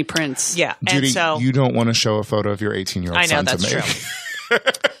a Disney prince. Yeah. Judy, and so you don't want to show a photo of your 18-year-old son to me. I know, that's true.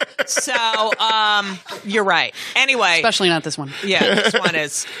 So, you're right. Anyway. Especially not this one. Yeah, this one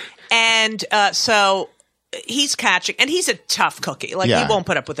is. And so he's catching, and he's a tough cookie. Like, he won't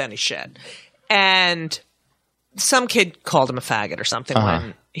put up with any shit. And some kid called him a faggot or something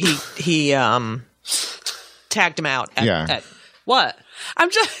when he tagged him out at what?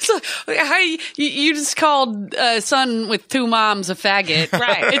 I'm just how you just called a son with two moms a faggot,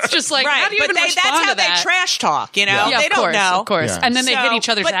 right? It's just like how do you even respond that's how to that? they trash talk, you know? Yeah, they don't know, of course. And then they hit each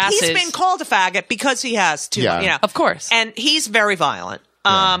other's asses. But he's been called a faggot because he has two, you know, of course. And he's very violent.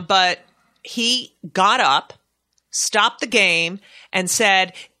 But he got up, stopped the game, and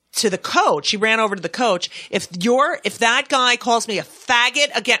said to the coach, he ran over to the coach, if that guy calls me a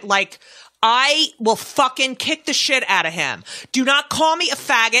faggot again, like, I will fucking kick the shit out of him. Do not call me a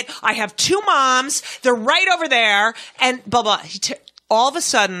faggot. I have two moms. They're right over there. And blah, blah. All of a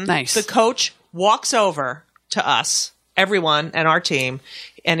sudden, the coach walks over to us, everyone and our team,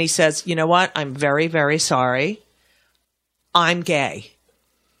 and he says, you know what? I'm very, very sorry. I'm gay.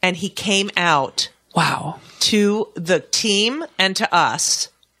 And he came out to the team and to us.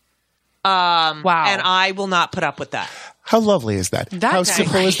 And I will not put up with that. How lovely is that? How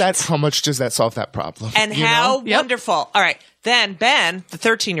simple is that? How much does that solve that problem? And how wonderful. All right. Then Ben, the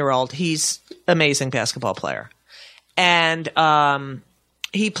 13-year-old, he's an amazing basketball player. And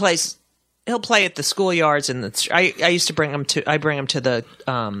he'll play at the schoolyards and I used to bring him to the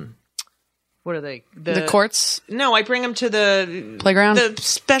what are they? The courts? No, I bring him to the playground, the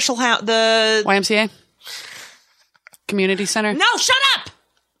special house, the YMCA community center. No, shut up.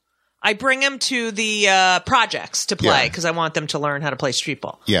 I bring him to the projects to play because I want them to learn how to play street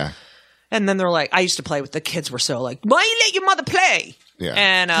ball. Yeah. And then they're like, I used to play with the kids were so like, why you let your mother play? Yeah.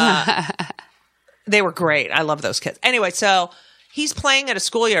 And they were great. I love those kids. Anyway, so he's playing at a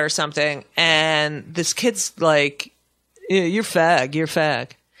schoolyard or something, and this kid's like, you're fag.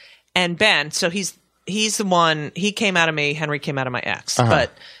 And Ben, so he's the one, he came out of me, Henry came out of my ex,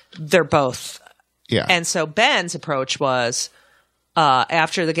 but they're both. Yeah. And so Ben's approach was,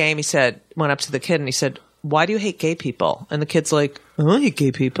 after the game, went up to the kid and he said, why do you hate gay people? And the kid's like, I don't hate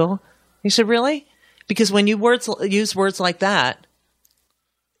gay people. He said, really? Because when you use words like that,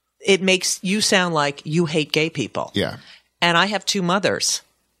 it makes you sound like you hate gay people. Yeah. And I have two mothers.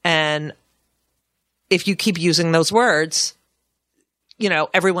 And if you keep using those words, you know,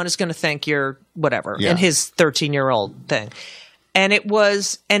 everyone is going to think you're whatever in his 13-year-old thing. And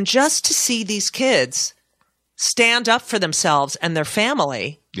and just to see these kids stand up for themselves and their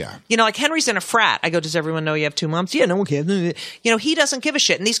family. Yeah. You know, like Henry's in a frat. I go, does everyone know you have two moms? Yeah, no one cares. You know, he doesn't give a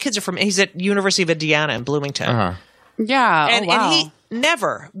shit. And these kids he's at University of Indiana in Bloomington. Yeah. And he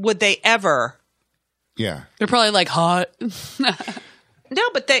never would they ever. Yeah. They're probably like hot. No,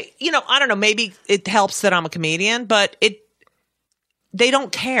 but they, you know, I don't know. Maybe it helps that I'm a comedian, but they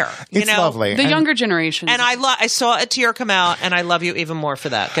don't care. It's lovely. The younger generation. And I saw a tear come out, and I love you even more for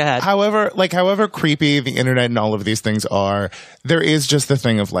that. Go ahead. However creepy the internet and all of these things are, there is just the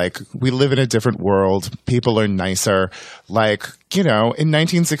thing of like, we live in a different world. People are nicer. Like, you know, in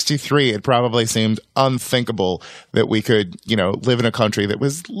 1963, it probably seemed unthinkable that we could, you know, live in a country that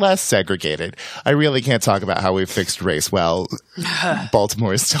was less segregated. I really can't talk about how we've fixed race well.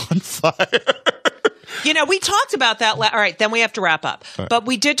 Baltimore is still on fire. You know, we talked about that. All right, then we have to wrap up. Right. But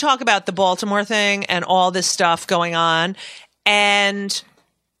we did talk about the Baltimore thing and all this stuff going on. And,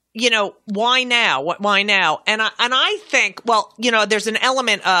 you know, why now? Why now? And I think, well, you know, there's an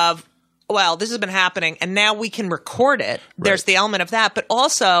element of, well, this has been happening and now we can record it. Right. There's the element of that. But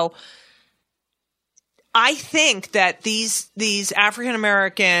also, I think that these African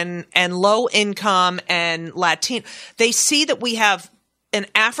American and low income and Latino, they see that we have an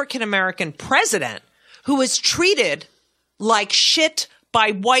African American president who is treated like shit by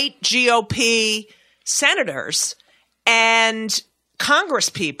white GOP senators and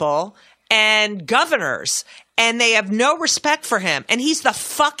congresspeople and governors, and they have no respect for him. And he's the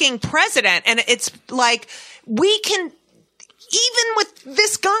fucking president. And it's like, we can, even with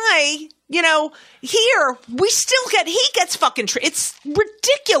this guy, you know, here, he gets fucking it's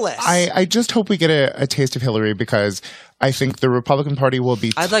ridiculous. I just hope we get a taste of Hillary, because I think the Republican Party will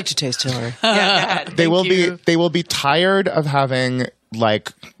be. I'd like to taste Hillary. Yeah, they will be tired of having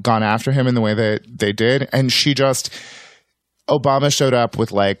like gone after him in the way that they did, and Obama showed up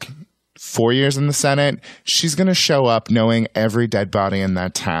with like 4 years in the Senate. She's going to show up knowing every dead body in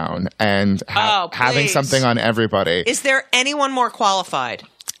that town and having something on everybody. Is there anyone more qualified?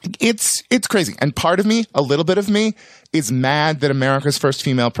 It's crazy. And part of me, a little bit of me, is mad that America's first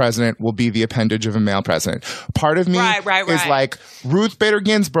female president will be the appendage of a male president. Part of me is like, Ruth Bader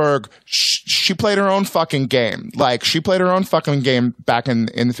Ginsburg, she played her own fucking game. Like, she played her own fucking game back in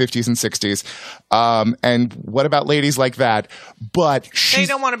the 50s and 60s. And what about ladies like that? But they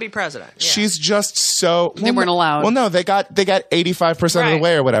don't want to be president. Yeah. She's just so... They weren't allowed. Well, no, they got 85% of the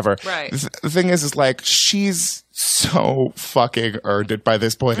way or whatever. Right. The thing is like, she's so fucking earned it by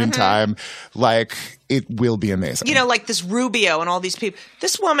this point in time. Like, it will be amazing. You know, like this Rubio and all these people.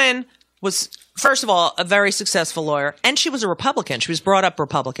 This woman was, first of all, a very successful lawyer, and she was a Republican. She was brought up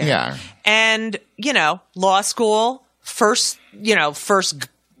Republican. Yeah. And, you know, law school, first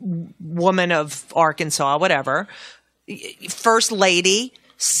woman of Arkansas, whatever, first lady,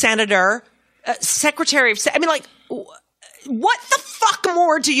 senator, secretary of state. I mean, like, what the fuck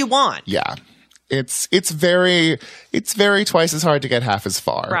more do you want? Yeah. It's very twice as hard to get half as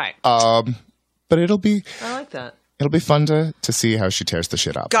far. Right. But it'll be... I like that. It'll be fun to see how she tears the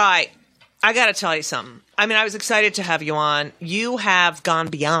shit up. Guy, I got to tell you something. I mean, I was excited to have you on. You have gone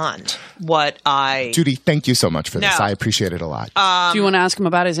beyond what I... Judy, thank you so much for this. I appreciate it a lot. Do you want to ask him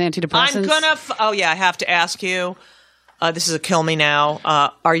about his antidepressants? I'm going to... Oh, yeah, I have to ask you. This is a kill me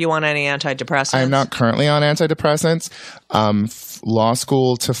now. Are you on any antidepressants? I'm not currently on antidepressants. Law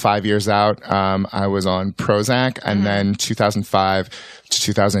school to 5 years out, I was on Prozac, and then 2005 to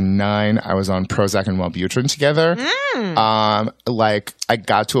 2009, I was on Prozac and Wellbutrin together. Like, I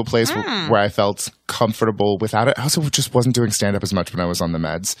got to a place where I felt comfortable without it. I also just wasn't doing stand-up as much when I was on the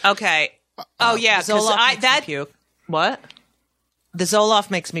meds. Okay. Oh, yeah. Zoloft makes me puke. What? The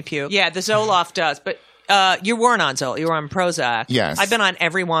Zoloft makes me puke. Yeah, the Zoloft does, but... you weren't on Zoloft. You were on Prozac. Yes. I've been on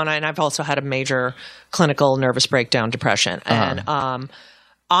every one, and I've also had a major clinical nervous breakdown depression. And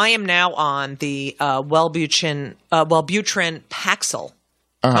I am now on the Wellbutrin Paxil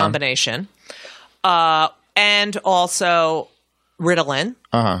combination, and also Ritalin.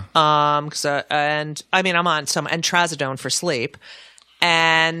 And I mean, I'm on some and Trazodone for sleep,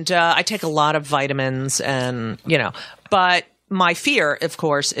 and I take a lot of vitamins, and but. My fear, of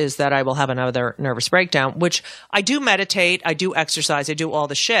course, is that I will have another nervous breakdown, which I do meditate, I do exercise, I do all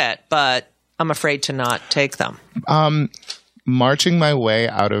the shit, but I'm afraid to not take them. Marching my way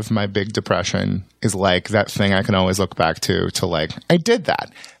out of my big depression is like that thing I can always look back to like, I did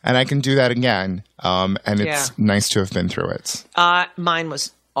that, and I can do that again, and it's nice to have been through it. Mine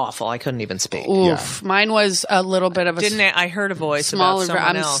was awful. I couldn't even speak. Oof. Yeah. Mine was a little bit of a... I heard a voice smaller, about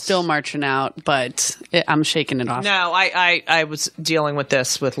someone else. I'm still marching out, but I'm shaking it off. No, I was dealing with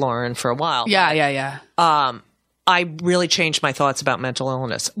this with Lauren for a while. Yeah. I really changed my thoughts about mental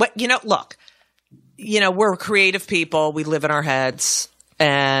illness. But, look, we're creative people. We live in our heads.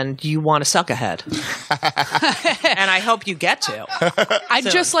 And you want to suck a head. And I hope you get to. I'd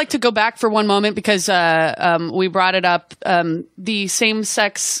just like to go back for one moment because we brought it up. The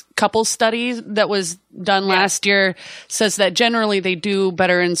same-sex couple study that was done last year says that generally they do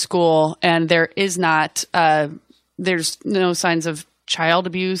better in school, and there is not there's no signs of child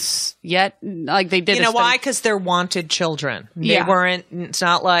abuse yet. Like they did. You know why? Because they're wanted children. They weren't. It's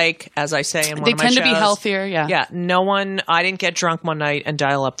not like, as I say in one of my shows, they tend to be healthier. Yeah. No one. I didn't get drunk one night and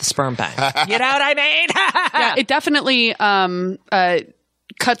dial up the sperm bank. You know what I mean? Yeah. It definitely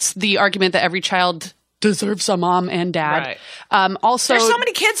cuts the argument that every child deserves a mom and dad. Right. Also, there's so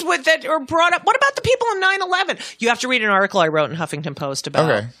many kids that are brought up. What about the people in 9/11? You have to read an article I wrote in Huffington Post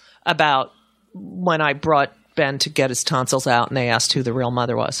about when I brought Ben to get his tonsils out, and they asked who the real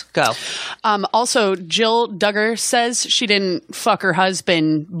mother was. Go. Also, Jill Duggar says she didn't fuck her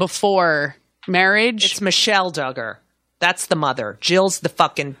husband before marriage. It's Michelle Duggar. That's the mother. Jill's the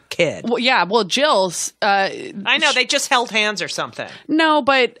fucking kid. Well, yeah. Well, Jill's... I know. They just held hands or something. No,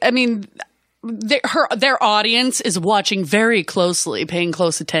 but, I mean... Their audience is watching very closely, paying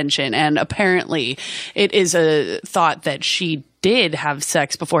close attention, and apparently it is a thought that she did have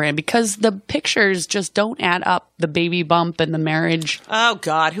sex beforehand because the pictures just don't add up. The baby bump and the marriage. Oh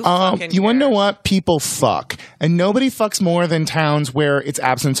God, who fucking cares? You want to know what? People fuck, and nobody fucks more than towns where it's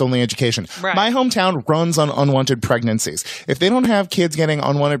absence only education. Right. My hometown runs on unwanted pregnancies. If they don't have kids getting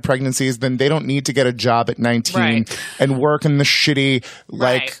unwanted pregnancies, then they don't need to get a job at 19 and work in the shitty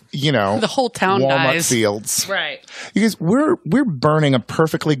the whole town Walnut dies. fields. Right. Because we're burning a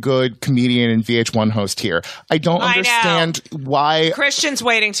perfectly good comedian and VH1 host here. I don't understand why Christian's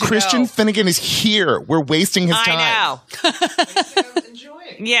waiting to Christian go. Finnegan is here. We're wasting his time. I know.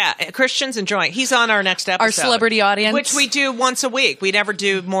 Yeah, Christian's enjoying. He's on our next episode. Our celebrity audience. Which we do once a week. We never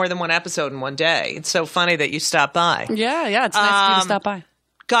do more than one episode in one day. It's so funny that you stopped by. Yeah, it's nice of you to stop by.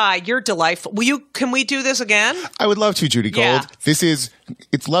 Guy, you're delightful. Can we do this again? I would love to, Judy Gold. Yeah.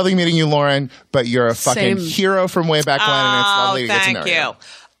 It's lovely meeting you, Lauren, but you're a fucking hero from way back when, and it's lovely to get to know you.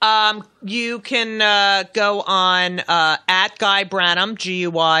 Thank you. You can go on at Guy Branum,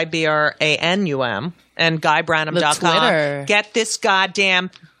 GUYBRANUM, and GuyBranum.com. Get this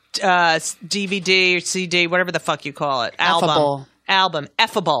goddamn DVD or CD, whatever the fuck you call it. Album.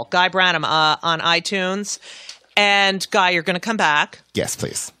 Effable. Guy Branum on iTunes. And Guy, you're going to come back. Yes,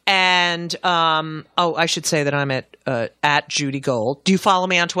 please. And I should say that I'm at Judy Gold. Do you follow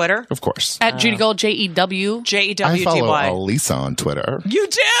me on Twitter? Of course. At Judy Gold, JEW. JEWTY. I follow Elisa on Twitter. You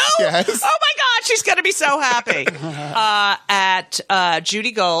do? Yes. Oh my God, she's going to be so happy. At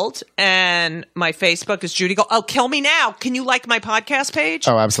Judy Gold, and my Facebook is Judy Gold. Oh, Kill Me Now. Can you like my podcast page?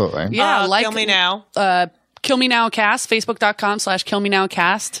 Oh, absolutely. Yeah, Kill Me Now. Kill Me Now Cast,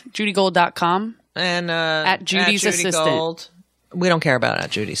 Facebook.com/KillMeNowCast, JudyGold.com. And at Judy's assistant. Gold. We don't care about at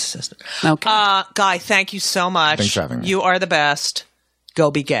Judy's assistant. Okay. Guy, thank you so much. Thanks for having me. You are the best.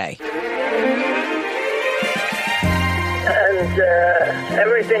 Go be gay. And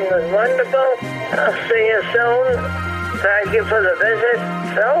everything was wonderful. I'll see you soon. Thank you for the visit.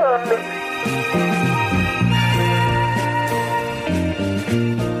 So long.